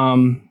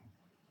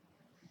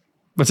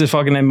 What's his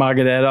fucking name?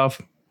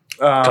 Magomedov.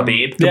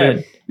 Khabib.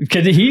 Yeah,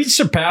 could he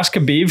surpass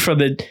Khabib for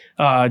the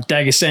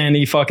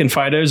Dagestani fucking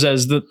fighters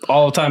as the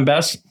all-time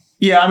best?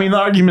 Yeah, I mean the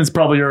argument's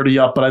probably already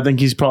up, but I think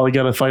he's probably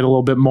got to fight a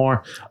little bit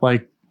more.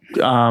 Like.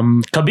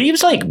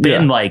 Khabib's like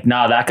been like,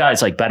 nah, that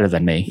guy's like better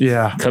than me.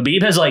 Yeah,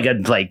 Khabib has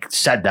like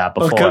said that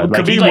before.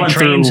 Khabib he like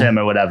trains him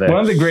or whatever. One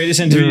of the greatest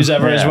interviews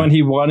ever is when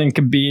he won and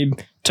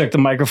Khabib took the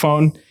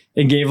microphone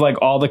and gave like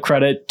all the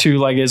credit to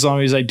like Islam.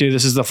 He's like, dude,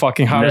 this is the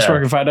fucking hardest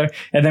working fighter.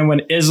 And then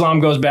when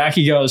Islam goes back,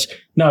 he goes,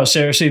 no,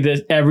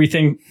 seriously,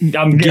 everything,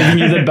 I'm giving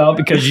you the belt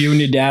because you and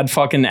your dad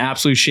fucking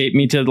absolutely shaped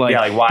me to like,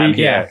 why I'm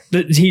here.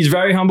 He's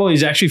very humble.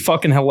 He's actually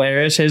fucking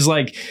hilarious. His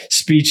like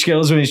speech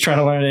skills when he's trying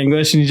to learn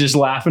English and he's just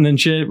laughing and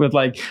shit with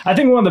like, I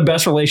think one of the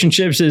best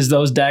relationships is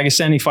those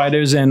Dagestani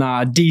fighters in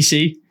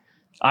DC.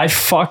 I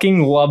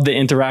fucking love the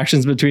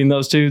interactions between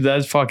those two.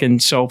 That's fucking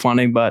so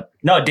funny. But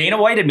No,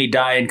 Dana White had me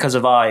dying because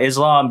of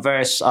Islam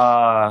versus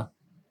I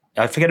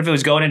forget if it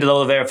was going into the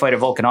Oliveira fight or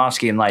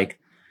Volkanovski, and like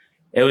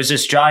it was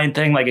this giant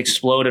thing like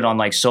exploded on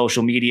like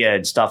social media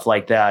and stuff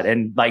like that.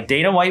 And like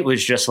Dana White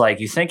was just like,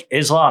 you think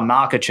Islam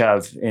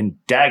Makhachev in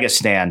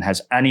Dagestan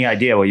has any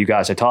idea what you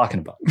guys are talking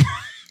about?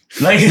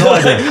 Like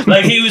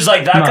he was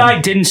like, that guy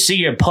didn't see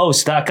your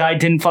post. That guy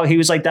didn't he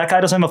was like, that guy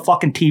doesn't have a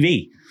fucking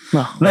TV.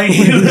 No. Like,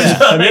 he was,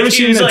 have you ever he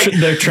seen was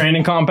their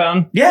training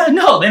compound? Yeah,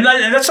 no, and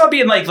that's not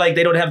being like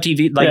they don't have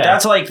TV. Like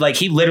that's like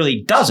he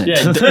literally doesn't.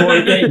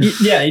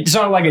 Yeah, it's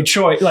not like a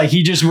choice. Like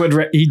he just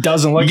he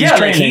doesn't look. Yeah,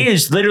 like he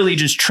is literally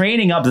just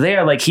training up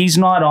there. Like he's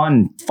not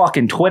on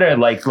fucking Twitter.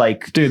 Like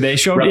dude, they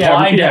showed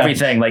replying to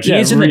everything. Like he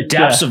is in the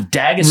depths of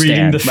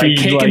Dagestan, like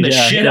kicking the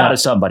shit out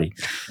of somebody.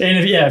 And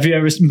if you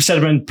ever set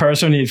him in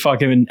person, he'd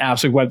fucking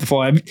absolutely wipe the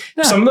floor.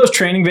 Some of those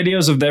training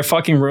videos of their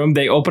fucking room,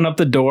 they open up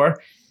the door.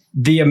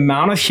 The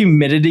amount of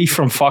humidity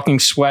from fucking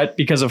sweat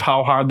because of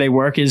how hard they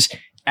work is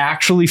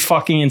actually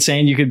fucking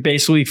insane. You could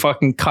basically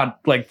fucking cut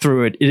like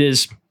through it. It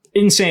is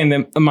insane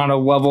the amount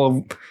of level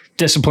of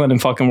discipline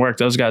and fucking work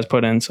those guys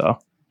put in. So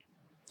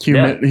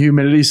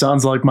humidity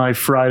sounds like my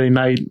Friday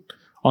night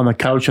on the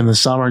couch in the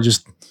summer,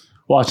 just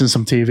watching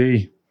some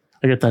TV.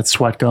 I get that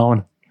sweat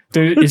going.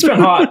 Dude, it's been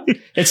hot.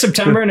 It's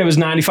September and it was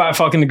 95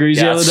 fucking degrees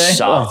the other day.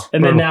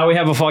 And then now we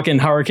have a fucking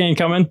hurricane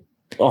coming.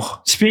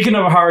 Oh, speaking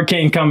of a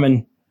hurricane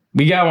coming,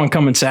 we got one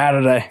coming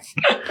Saturday.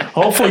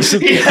 Hopefully.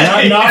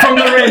 not from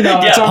the rain,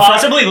 though. Yeah,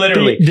 possibly,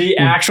 literally. The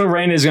actual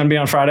rain is going to be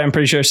on Friday. I'm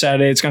pretty sure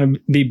Saturday it's going to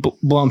be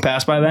blown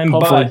past by then.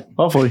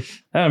 Hopefully.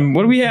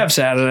 What do we have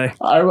Saturday?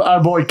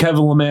 Our boy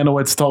Kevin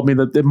Lemanowitz told me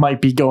that it might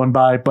be going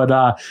by,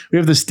 but we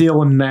have the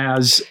Steel and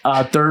Naz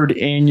third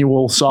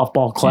annual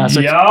softball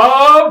classic.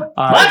 Yup.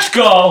 Let's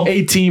go.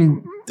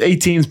 18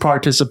 teams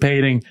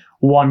participating.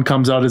 One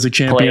comes out as a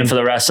champion. Playing for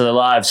the rest of their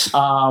lives.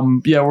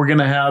 We're going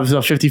to have a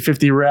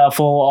 50-50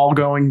 raffle all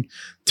going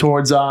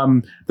towards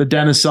the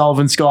Dennis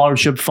Sullivan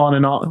Scholarship Fund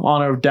in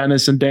honor of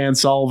Dennis and Dan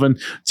Sullivan,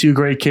 two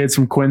great kids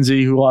from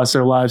Quincy who lost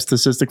their lives to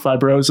cystic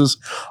fibrosis.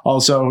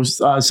 Also,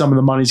 some of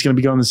the money is going to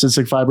be going to the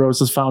Cystic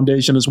Fibrosis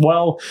Foundation as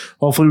well.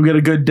 Hopefully we get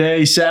a good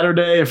day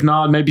Saturday. If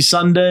not, maybe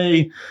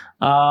Sunday.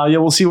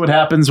 We'll see what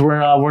happens.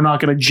 We're not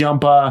going to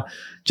jump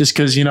just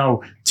because,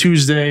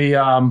 Tuesday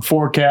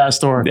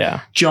forecast or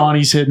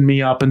Johnny's hitting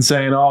me up and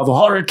saying, oh, the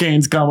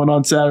hurricane's coming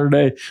on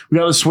Saturday. We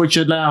got to switch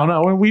it now.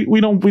 No,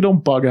 we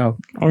don't bug out.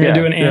 I'm going to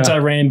do an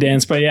anti-rain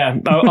dance. But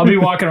I'll be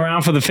walking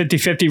around for the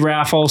 50-50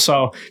 raffle.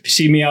 So if you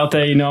see me out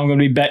there, I'm going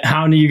to be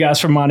hounding you guys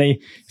for money.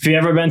 If you've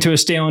ever been to a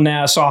Steel and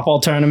Naz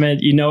softball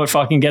tournament, it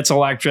fucking gets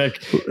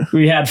electric.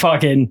 We had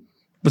fucking,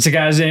 what's the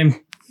guy's name?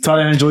 Todd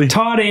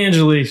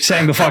Angeli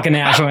sang the fucking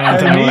national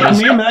anthem.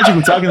 Me and Magic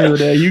were talking the other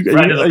day. Are you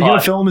going to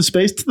fill him in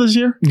space this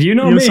year? You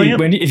know me.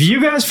 If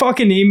you guys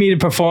fucking need me to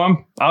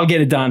perform, I'll get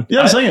it done.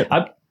 Yeah, sing it.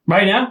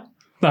 Right now?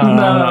 No.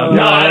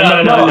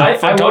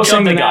 I will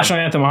sing the national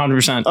anthem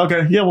 100%.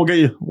 Okay, yeah, we'll get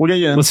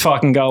you in. Let's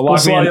fucking go.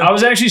 Lock me in. I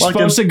was actually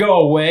supposed to go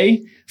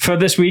away for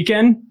this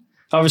weekend.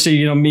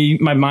 Obviously,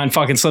 my mind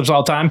fucking slips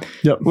all the time.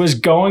 Yep. Was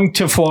going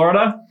to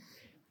Florida.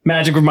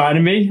 Magic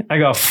reminded me. I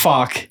go,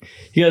 fuck.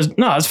 He goes,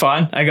 no, it's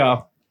fine. I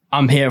go,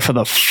 I'm here for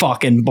the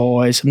fucking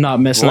boys. I'm not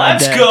missing that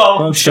day. Let's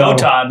go.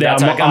 Showtime. Yeah,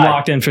 I'm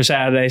locked in for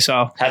Saturday,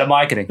 so head of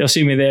marketing. You'll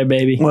see me there,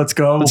 baby. Let's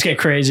go. Let's get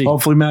crazy.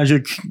 Hopefully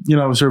Magic,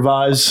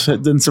 survives.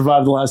 It didn't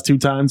survive the last two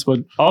times, but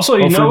also,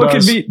 what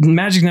could be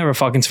Magic never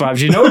fucking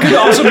survives. It could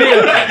also be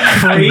a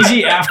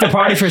crazy after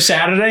party for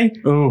Saturday.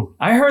 Oh,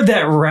 I heard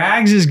that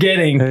Rags is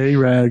getting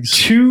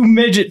 2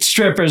 midget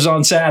strippers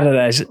on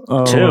Saturdays.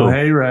 Oh, 2.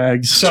 Hey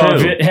Rags. So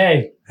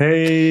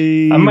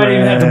Hey, I might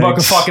even have to book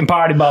a fucking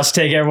party bus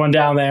to take everyone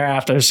down there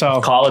after. So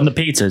call in the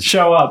pizzas.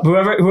 Show up.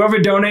 Whoever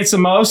donates the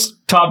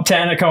most, top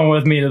 10 are coming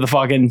with me to the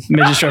fucking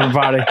midget stripper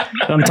party.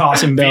 I'm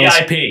tossing bills.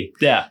 VIP.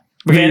 Yeah.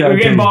 We're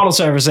getting bottle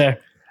service there.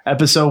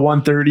 Episode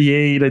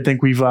 138. I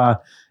think we've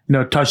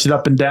touched it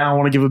up and down. I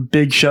want to give a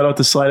big shout out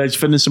to Slight Edge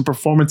Fitness and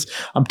Performance.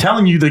 I'm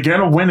telling you, they're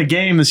gonna win a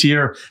game this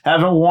year.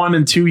 Haven't won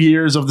in 2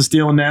 years of the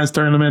Steel and Naz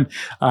tournament.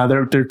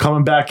 They're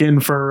coming back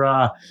in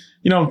for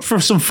for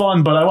some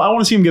fun, but I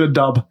want to see them get a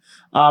dub.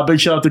 Big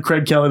shout out to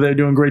Craig Kelly. They're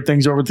doing great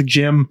things over at the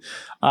gym.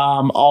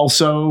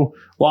 Also,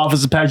 Law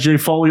Office of Pat J.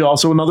 Foley,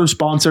 also another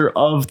sponsor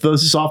of the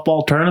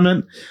softball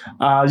tournament.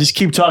 Just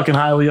keep talking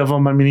highly of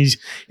him. I mean, he's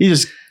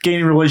just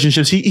gaining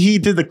relationships. He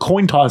did the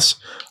coin toss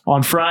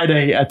on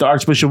Friday at the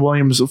Archbishop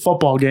Williams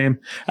football game.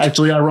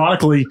 Actually,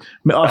 ironically,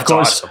 of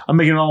course, awesome. I'm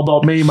making it all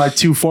about me. My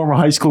 2 former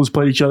high schools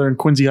played each other in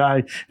Quincy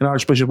High and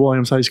Archbishop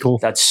Williams High School.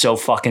 That's so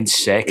fucking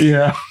sick.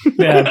 Yeah.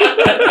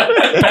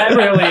 Pat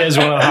really is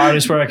one of the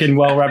hardest working,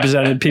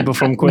 well-represented people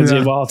from Quincy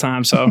of all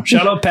time. So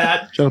shout out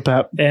Pat. Shout out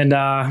Pat. And,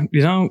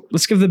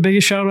 let's give the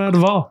biggest shout out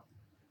of all.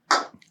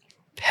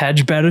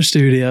 Hedge Better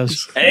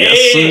Studios.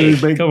 Hey!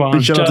 Big Come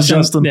on, shout out to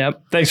Justin.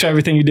 Yep. Thanks for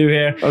everything you do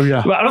here. Oh,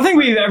 yeah. But I don't think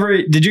we've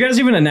ever. Did you guys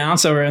even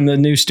announce that we're in the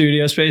new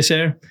studio space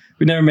here?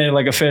 We never made it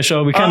like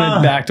official. We kind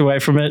of backed away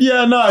from it.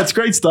 Yeah, no, it's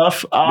great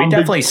stuff. We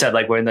definitely said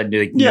like we're in the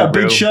new big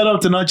room. shout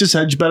out to not just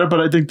Hedge Better, but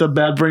I think the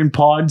Bad Brain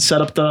Pod set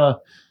up the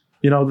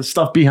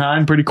stuff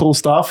behind. Pretty cool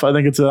stuff. I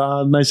think it's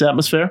a nice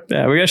atmosphere.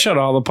 Yeah, we got to shout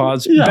out all the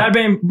pods. Yeah. Bad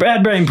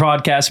Brain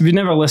podcast. If you've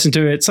never listened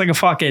to it, it's like a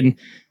fucking.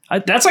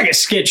 That's like a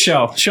skit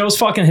show. Show's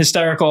fucking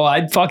hysterical.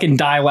 I'd fucking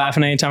die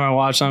laughing anytime I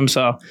watch them.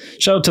 So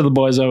shout out to the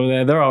boys over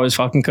there. They're always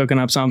fucking cooking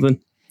up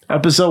something.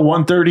 Episode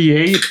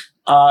 138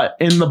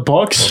 in the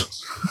books.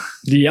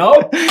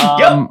 Yup.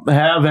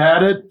 Have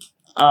at it.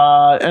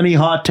 Any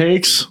hot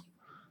takes?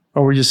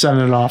 Or we just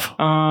sending it off?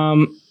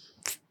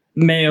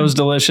 Mayo's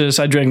delicious.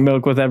 I drink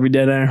milk with every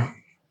dinner.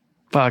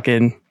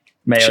 Fucking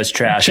Mayo's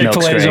trash. Milk's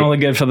Chick-fil-A is great. only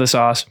good for the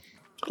sauce.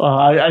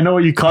 I know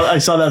what you call. I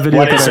saw that video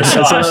What today. is the I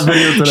saw sauce? that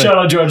video today. Shout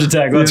out Georgia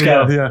Tech. Let's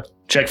go. Yeah.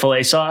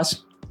 Chick-fil-A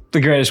sauce.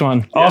 The greatest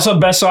one. Also,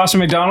 best sauce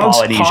from McDonald's.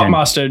 Polynesian. Hot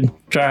mustard.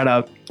 Try it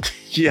out.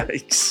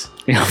 Yikes.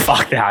 Yeah,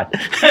 fuck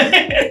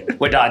that.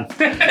 We're done.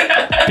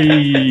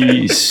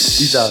 Peace.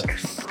 Peace out.